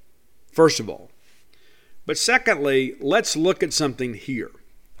go, first of all. But secondly, let's look at something here,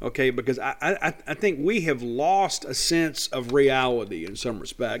 okay? Because I think we have lost a sense of reality in some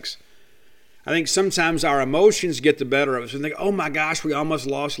respects. I think sometimes our emotions get the better of us and think, oh my gosh, we almost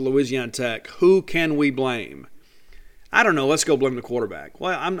lost Louisiana Tech. Who can we blame? I don't know. Let's go blame the quarterback.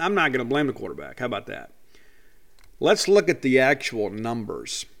 Well, I'm not going to blame the quarterback. How about that? Let's look at the actual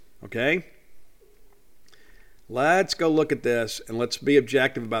numbers, okay? Let's go look at this and let's be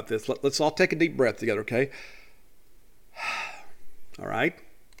objective about this. Let's all take a deep breath together, okay? All right?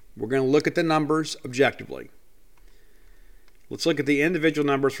 We're going to look at the numbers objectively. Let's look at the individual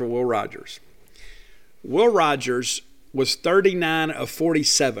numbers for Will Rogers. Will Rogers was 39 of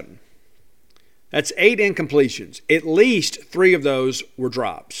 47. That's 8 incompletions. At least 3 of those were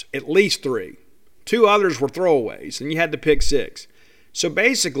drops. At least 3. 2 others were throwaways, and you had to pick 6. So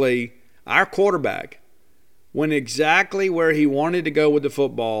basically, our quarterback went exactly where he wanted to go with the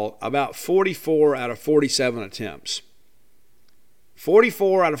football about 44 out of 47 attempts.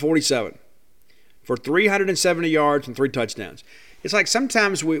 44 out of 47 for 370 yards and 3 touchdowns. It's like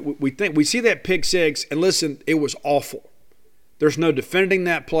sometimes we think we see that pick 6, and listen, it was awful. There's no defending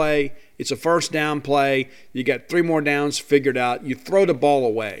that play. It's a first down play. You got 3 more downs figured out. You throw the ball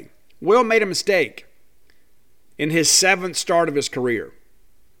away. Will made a mistake in his 7th start of his career.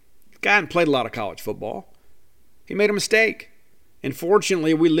 The guy hadn't played a lot of college football. He made a mistake. And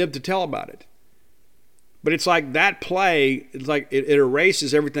fortunately, we lived to tell about it. But it's like that play, it's like it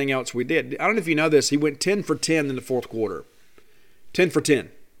erases everything else we did. I don't know if you know this. He went 10 for 10 in the 4th quarter. 10 for 10.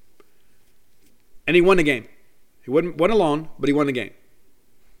 And he won the game. He wasn't alone, but he won the game.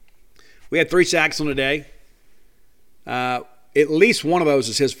 We had 3 sacks on the day. At least one of those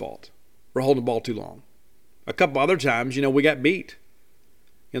is his fault. We're holding the ball too long. A couple other times, we got beat.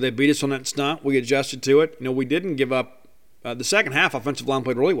 They beat us on that stunt. We adjusted to it. We didn't give up. The second half, offensive line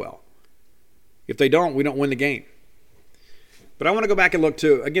played really well. If they don't, we don't win the game. But I want to go back and look,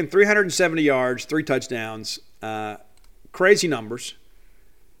 too. Again, 370 yards, 3 touchdowns. Crazy numbers.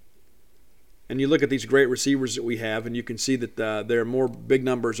 And you look at these great receivers that we have, and you can see that there are more big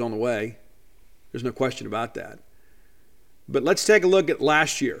numbers on the way. There's no question about that. But let's take a look at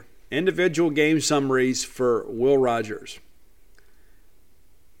last year. Individual game summaries for Will Rogers.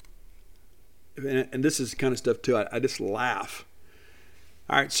 And this is the kind of stuff, too, I just laugh.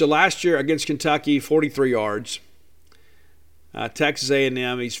 All right, so last year against Kentucky, 43 yards. Texas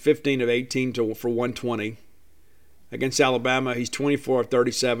A&M, he's 15 of 18 for 120. Against Alabama, he's 24 of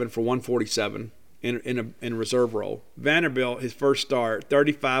 37 for 147 in a reserve role. Vanderbilt, his first start,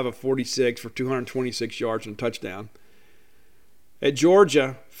 35 of 46 for 226 yards and a touchdown. At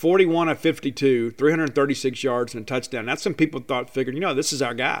Georgia, 41 of 52, 336 yards and a touchdown. That's some people figured, this is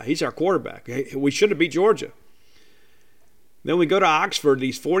our guy. He's our quarterback. We should have beat Georgia. Then we go to Oxford.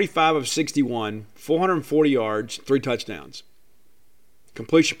 He's 45 of 61, 440 yards, 3 touchdowns.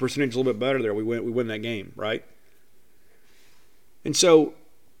 Completion percentage a little bit better there. We win that game, right? And so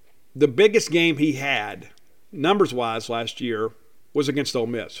the biggest game he had, numbers-wise, last year was against Ole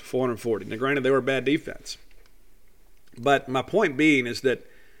Miss, 440. Now, granted, they were a bad defense. But my point being is that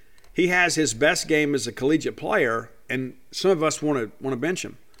he has his best game as a collegiate player, and some of us want to bench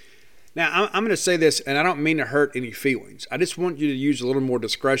him. Now, I'm going to say this, and I don't mean to hurt any feelings. I just want you to use a little more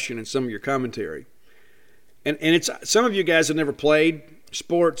discretion in some of your commentary. And it's some of you guys have never played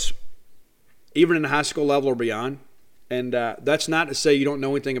sports, even in the high school level or beyond. And that's not to say you don't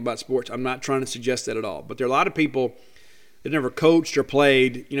know anything about sports. I'm not trying to suggest that at all. But there are a lot of people that never coached or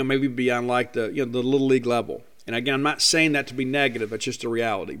played, maybe beyond like the little league level. And again, I'm not saying that to be negative. It's just a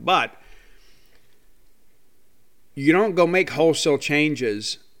reality. But you don't go make wholesale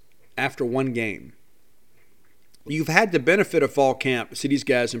changes after one game. You've had the benefit of fall camp to see these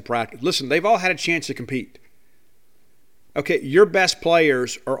guys in practice. Listen, they've all had a chance to compete. Okay, your best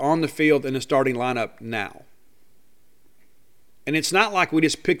players are on the field in the starting lineup now. And it's not like we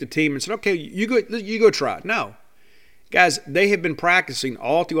just picked a team and said, okay, you go try it. No. Guys, they have been practicing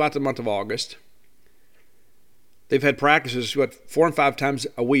all throughout the month of August. They've had practices, 4 and 5 times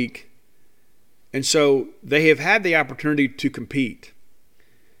a week. And so they have had the opportunity to compete.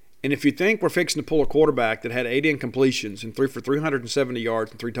 And if you think we're fixing to pull a quarterback that had 8 incompletions and threw for 370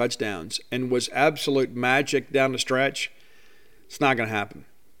 yards and 3 touchdowns and was absolute magic down the stretch, it's not going to happen.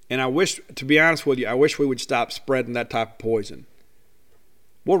 And I wish, to be honest with you, I wish we would stop spreading that type of poison.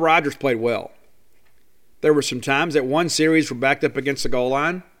 Will Rogers played well. There were some times that one series we're backed up against the goal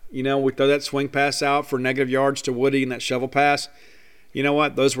line. You know, we throw that swing pass out for negative yards to Woody and that shovel pass. You know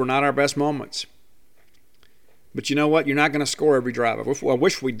what? Those were not our best moments. But you know what? You're not going to score every drive. I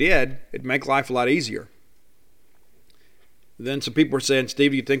wish we did. It'd make life a lot easier. Then some people were saying,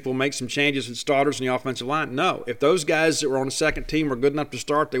 Steve, do you think we'll make some changes in starters in the offensive line? No. If those guys that were on the second team were good enough to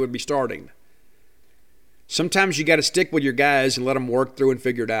start, they would be starting. Sometimes you got to stick with your guys and let them work through and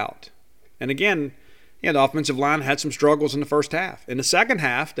figure it out. And again, the offensive line had some struggles in the first half. In the second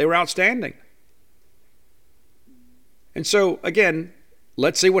half, they were outstanding. And so, again,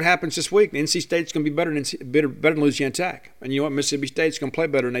 let's see what happens this week. NC State's going to be better than Louisiana Tech. And you know what? Mississippi State's going to play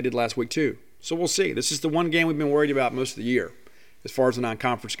better than they did last week too. So we'll see. This is the one game we've been worried about most of the year as far as the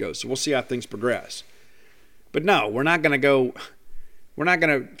non-conference goes. So we'll see how things progress. But no, we're not going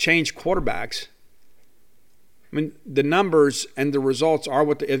to change quarterbacks. I mean, the numbers and the results are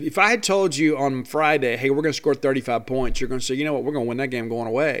what if I had told you on Friday, hey, we're going to score 35 points, you're going to say, you know what, we're going to win that game going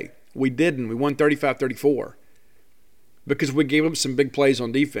away. We didn't. We won 35-34 because we gave them some big plays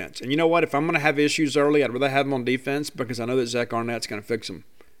on defense. And you know what? If I'm going to have issues early, I'd rather have them on defense because I know that Zach Arnett's going to fix them.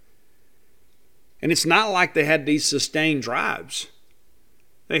 And it's not like they had these sustained drives.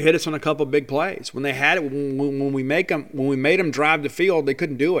 They hit us on a couple of big plays. When they had it, when we made them drive the field, they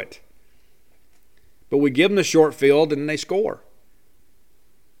couldn't do it. But we give them the short field and they score.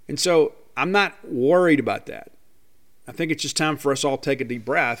 And so I'm not worried about that. I think it's just time for us all to take a deep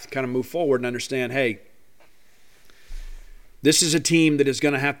breath, kind of move forward and understand, hey, this is a team that is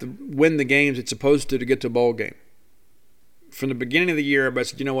going to have to win the games it's supposed to get to a bowl game. From the beginning of the year, everybody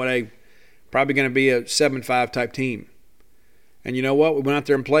said, you know what, hey, probably going to be a 7-5 type team. And you know what? We went out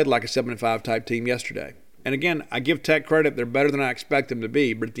there and played like a 7-5 type team yesterday. And again, I give Tech credit. They're better than I expect them to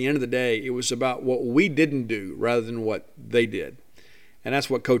be. But at the end of the day, it was about what we didn't do rather than what they did. And that's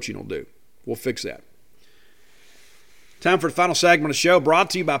what coaching will do. We'll fix that. Time for the final segment of the show,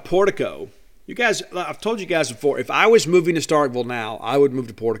 brought to you by Portico. You guys, I've told you guys before, if I was moving to Starkville now, I would move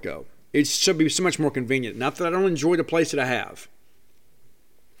to Portico. It should be so much more convenient. Not that I don't enjoy the place that I have,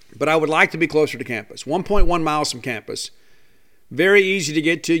 but I would like to be closer to campus. 1.1 miles from campus. Very easy to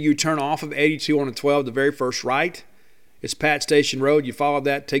get to. You turn off of 82 on the 12, the very first right. It's Pat Station Road. You follow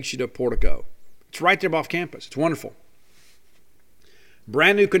that, takes you to Portico. It's right there off campus. It's wonderful.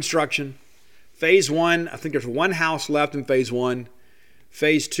 Brand new construction. Phase 1, I think there's one house left in Phase 1.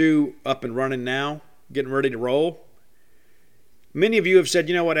 Phase 2 up and running now, getting ready to roll. Many of you have said,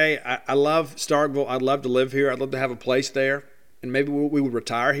 you know what, hey, I love Starkville. I'd love to live here. I'd love to have a place there, and maybe we would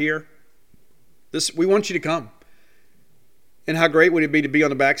retire here. We want you to come. And how great would it be to be on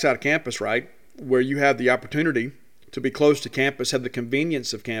the backside of campus, right, where you have the opportunity to be close to campus, have the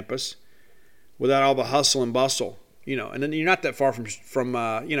convenience of campus without all the hustle and bustle, and then you're not that far from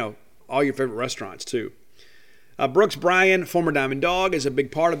all your favorite restaurants too. Brooks Bryan, former Diamond Dog, is a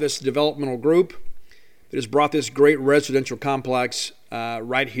big part of this developmental group that has brought this great residential complex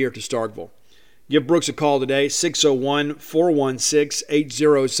right here to Starkville. Give Brooks a call today,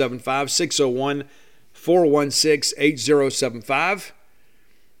 601-416-8075, 601-416-8075.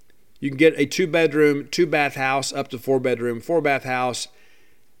 You can get a 2-bedroom, 2-bath house up to 4-bedroom, 4-bath house.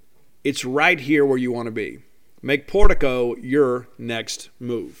 It's right here where you want to be. Make Portico your next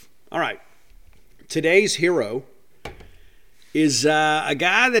move. All right. Today's hero is a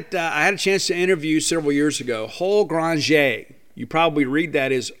guy that I had a chance to interview several years ago, Hol Granger. You probably read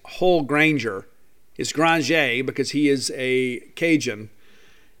that as Hol Granger. It's Granger because he is a Cajun.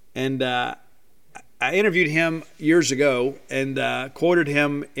 And I interviewed him years ago and quoted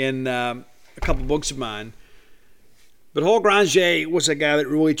him in a couple books of mine. But Hol Granger was a guy that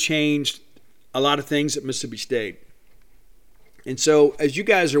really changed a lot of things at Mississippi State. And so, as you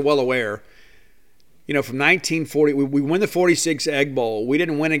guys are well aware, from 1940, we win the 46 Egg Bowl. We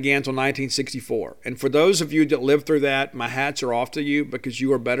didn't win again until 1964. And for those of you that lived through that, my hats are off to you because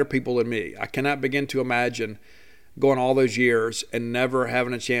you are better people than me. I cannot begin to imagine going all those years and never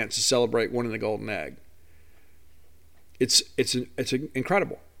having a chance to celebrate winning the Golden Egg. It's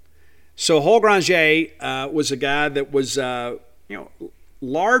incredible. So Hol Granger was a guy that was,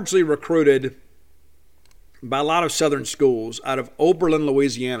 largely recruited by a lot of southern schools out of Oberlin,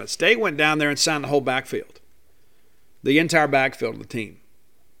 Louisiana. State went down there and signed the whole backfield, the entire backfield of the team,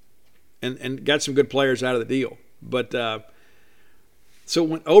 and got some good players out of the deal. But so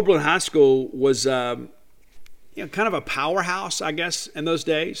when Oberlin High School was, kind of a powerhouse, I guess, in those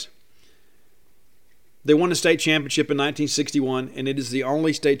days. They won the state championship in 1961, and it is the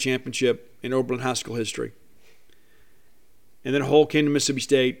only state championship in Oberlin High School history. And then Hol came to Mississippi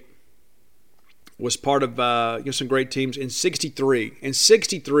State, was part of some great teams. In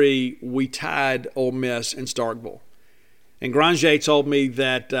 63, we tied Ole Miss in Starkville. And Granger told me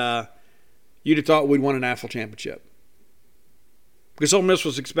that you'd have thought we'd won a national championship, because Ole Miss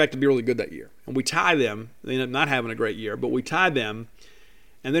was expected to be really good that year. And we tied them. They ended up not having a great year, but we tied them.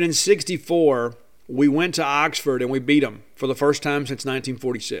 And then in 64, we went to Oxford and we beat them for the first time since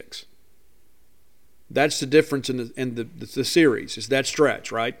 1946. That's the difference in the series, is that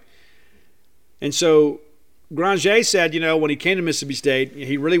stretch, right? And so Granger said, when he came to Mississippi State,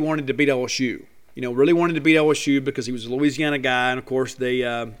 he really wanted to beat LSU. Really wanted to beat LSU because he was a Louisiana guy, and of course they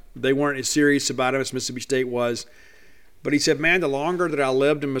weren't as serious about him as Mississippi State was. But he said, man, the longer that I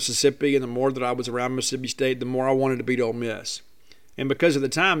lived in Mississippi and the more that I was around Mississippi State, the more I wanted to beat Ole Miss. And because of the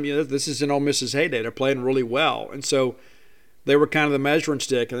time, this is in Ole Miss's heyday. They're playing really well. And so they were kind of the measuring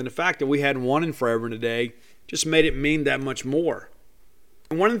stick. And then the fact that we hadn't won in forever today just made it mean that much more.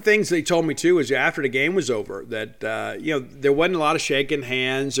 And one of the things they told me, too, is after the game was over that, there wasn't a lot of shaking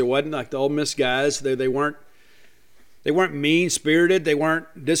hands. There wasn't like the Ole Miss guys. They weren't mean-spirited. They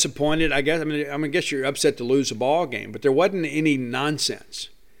weren't disappointed, I guess. I guess you're upset to lose a ball game, but there wasn't any nonsense.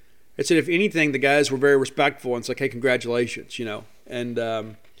 It said, if anything, the guys were very respectful, and it's like, hey, congratulations, And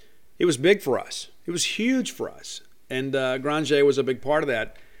it was big for us. It was huge for us. And Granger was a big part of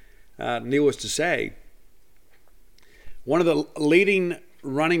that, needless to say. One of the leading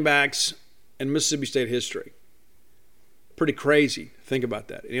running backs in Mississippi State history. Pretty crazy. Think about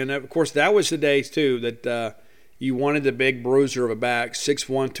that. And, of course, that was the days, too, that you wanted the big bruiser of a back,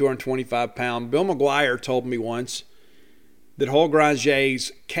 6'1", 225 pound. Bill McGuire told me once that Hol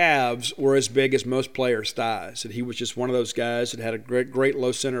Granger's calves were as big as most players' thighs. That he was just one of those guys that had a great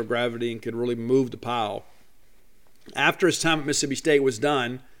low center of gravity and could really move the pile. After his time at Mississippi State was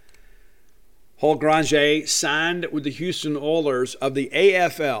done, Hol Granger signed with the Houston Oilers of the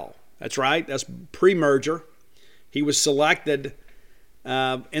AFL. That's right. That's pre-merger. He was selected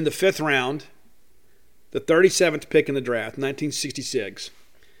in the 5th round, the 37th pick in the draft, 1966.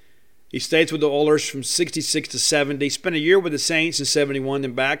 He stayed with the Oilers from 66 to 70. Spent a year with the Saints in 71,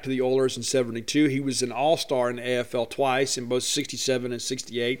 then back to the Oilers in 72. He was an all-star in the AFL twice in both 67 and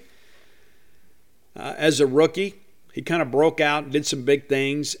 68. As a rookie, he kind of broke out, did some big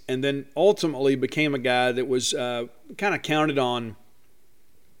things, and then ultimately became a guy that was kind of counted on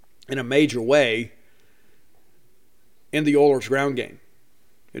in a major way in the Oilers ground game.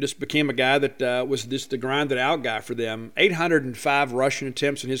 He just became a guy that was just the grinded-out guy for them. 805 rushing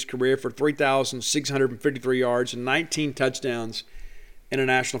attempts in his career for 3,653 yards and 19 touchdowns in the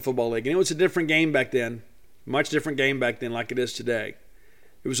National Football League. And it was a different game back then, much different game back then like it is today.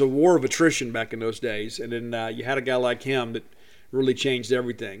 It was a war of attrition back in those days, and then you had a guy like him that really changed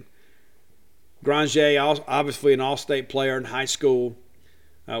everything. Granger, obviously an all-state player in high school,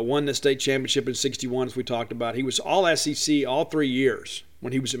 won the state championship in 61, as we talked about. He was all-SEC all 3 years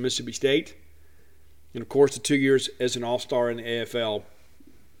when he was at Mississippi State. And, of course, the 2 years as an all-star in the AFL.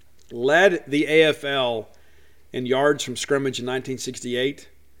 Led the AFL in yards from scrimmage in 1968.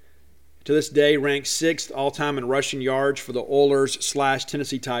 To this day, ranked 6th all-time in rushing yards for the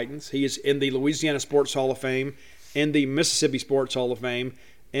Oilers/Tennessee Titans. He is in the Louisiana Sports Hall of Fame, in the Mississippi Sports Hall of Fame,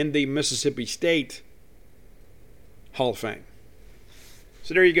 in the Mississippi State Hall of Fame.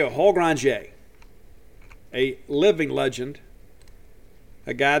 So there you go, Hol Granger, a living legend,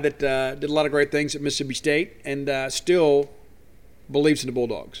 a guy that did a lot of great things at Mississippi State and still believes in the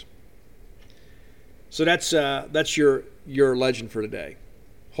Bulldogs. So that's your legend for today.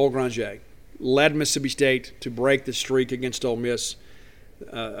 Hol Granger led Mississippi State to break the streak against Ole Miss,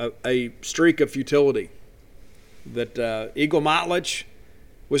 a streak of futility. That Eagle Motlech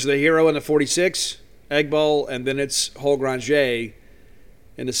was the hero in the 46 Egg Bowl, and then it's Hol Granger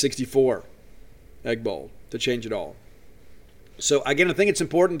in the 64 Egg Bowl to change it all. So, again, I think it's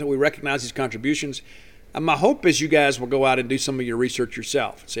important that we recognize these contributions. My hope is you guys will go out and do some of your research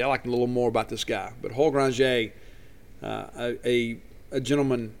yourself. Say, I like a little more about this guy. But Hol Granger, a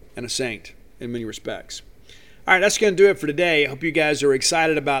gentleman and a saint in many respects. All right, that's going to do it for today. I hope you guys are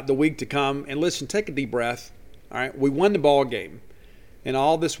excited about the week to come. And listen, take a deep breath. All right, we won the ball game. And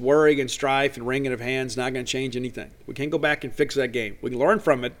all this worry and strife and wringing of hands not going to change anything. We can't go back and fix that game. We can learn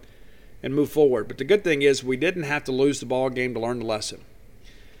from it and move forward. But the good thing is we didn't have to lose the ball game to learn the lesson.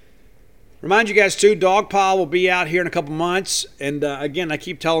 Remind you guys, too, Dog Pile will be out here in a couple months. And, again, I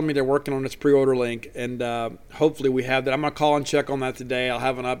keep telling me they're working on its pre-order link. And hopefully we have that. I'm going to call and check on that today. I'll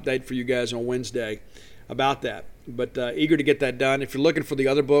have an update for you guys on Wednesday about that. But eager to get that done. If you're looking for the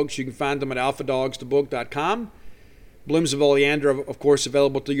other books, you can find them at alphadogsthebook.com. Blooms of Oleander, of course,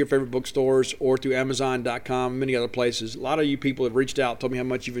 available through your favorite bookstores or through Amazon.com, many other places. A lot of you people have reached out, told me how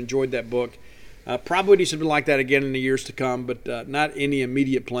much you've enjoyed that book. Probably do something like that again in the years to come, but not any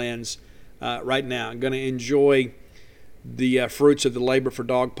immediate plans right now. I'm going to enjoy the fruits of the labor for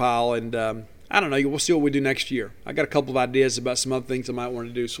Dog Pile, and I don't know, we'll see what we do next year. I got a couple of ideas about some other things I might want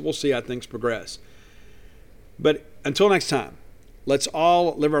to do, so we'll see how things progress. But until next time, let's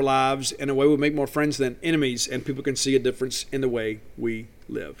all live our lives in a way we make more friends than enemies, and people can see a difference in the way we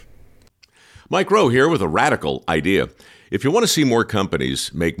live. Mike Rowe here with a radical idea. If you want to see more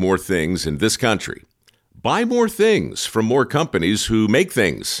companies make more things in this country, buy more things from more companies who make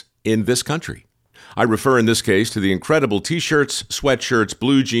things in this country. I refer in this case to the incredible T-shirts, sweatshirts,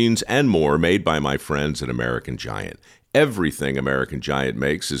 blue jeans, and more made by my friends at American Giant. Everything American Giant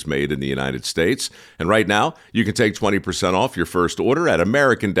makes is made in the United States. And right now, you can take 20% off your first order at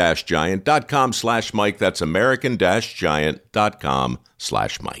american-giant.com/Mike. That's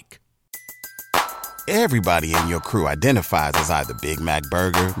american-giant.com/Mike. Everybody in your crew identifies as either Big Mac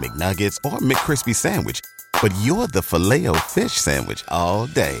Burger, McNuggets, or McCrispy Sandwich. But you're the Filet-O-Fish Sandwich all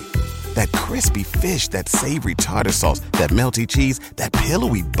day. That crispy fish, that savory tartar sauce, that melty cheese, that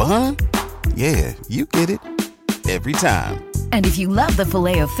pillowy bun. Yeah, you get it. Every time. And if you love the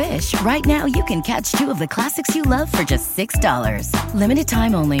Filet-O-Fish, right now you can catch two of the classics you love for just $6. Limited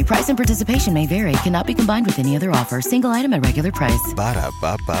time only. Price and participation may vary. Cannot be combined with any other offer. Single item at regular price.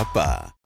 Ba-da-ba-ba-ba.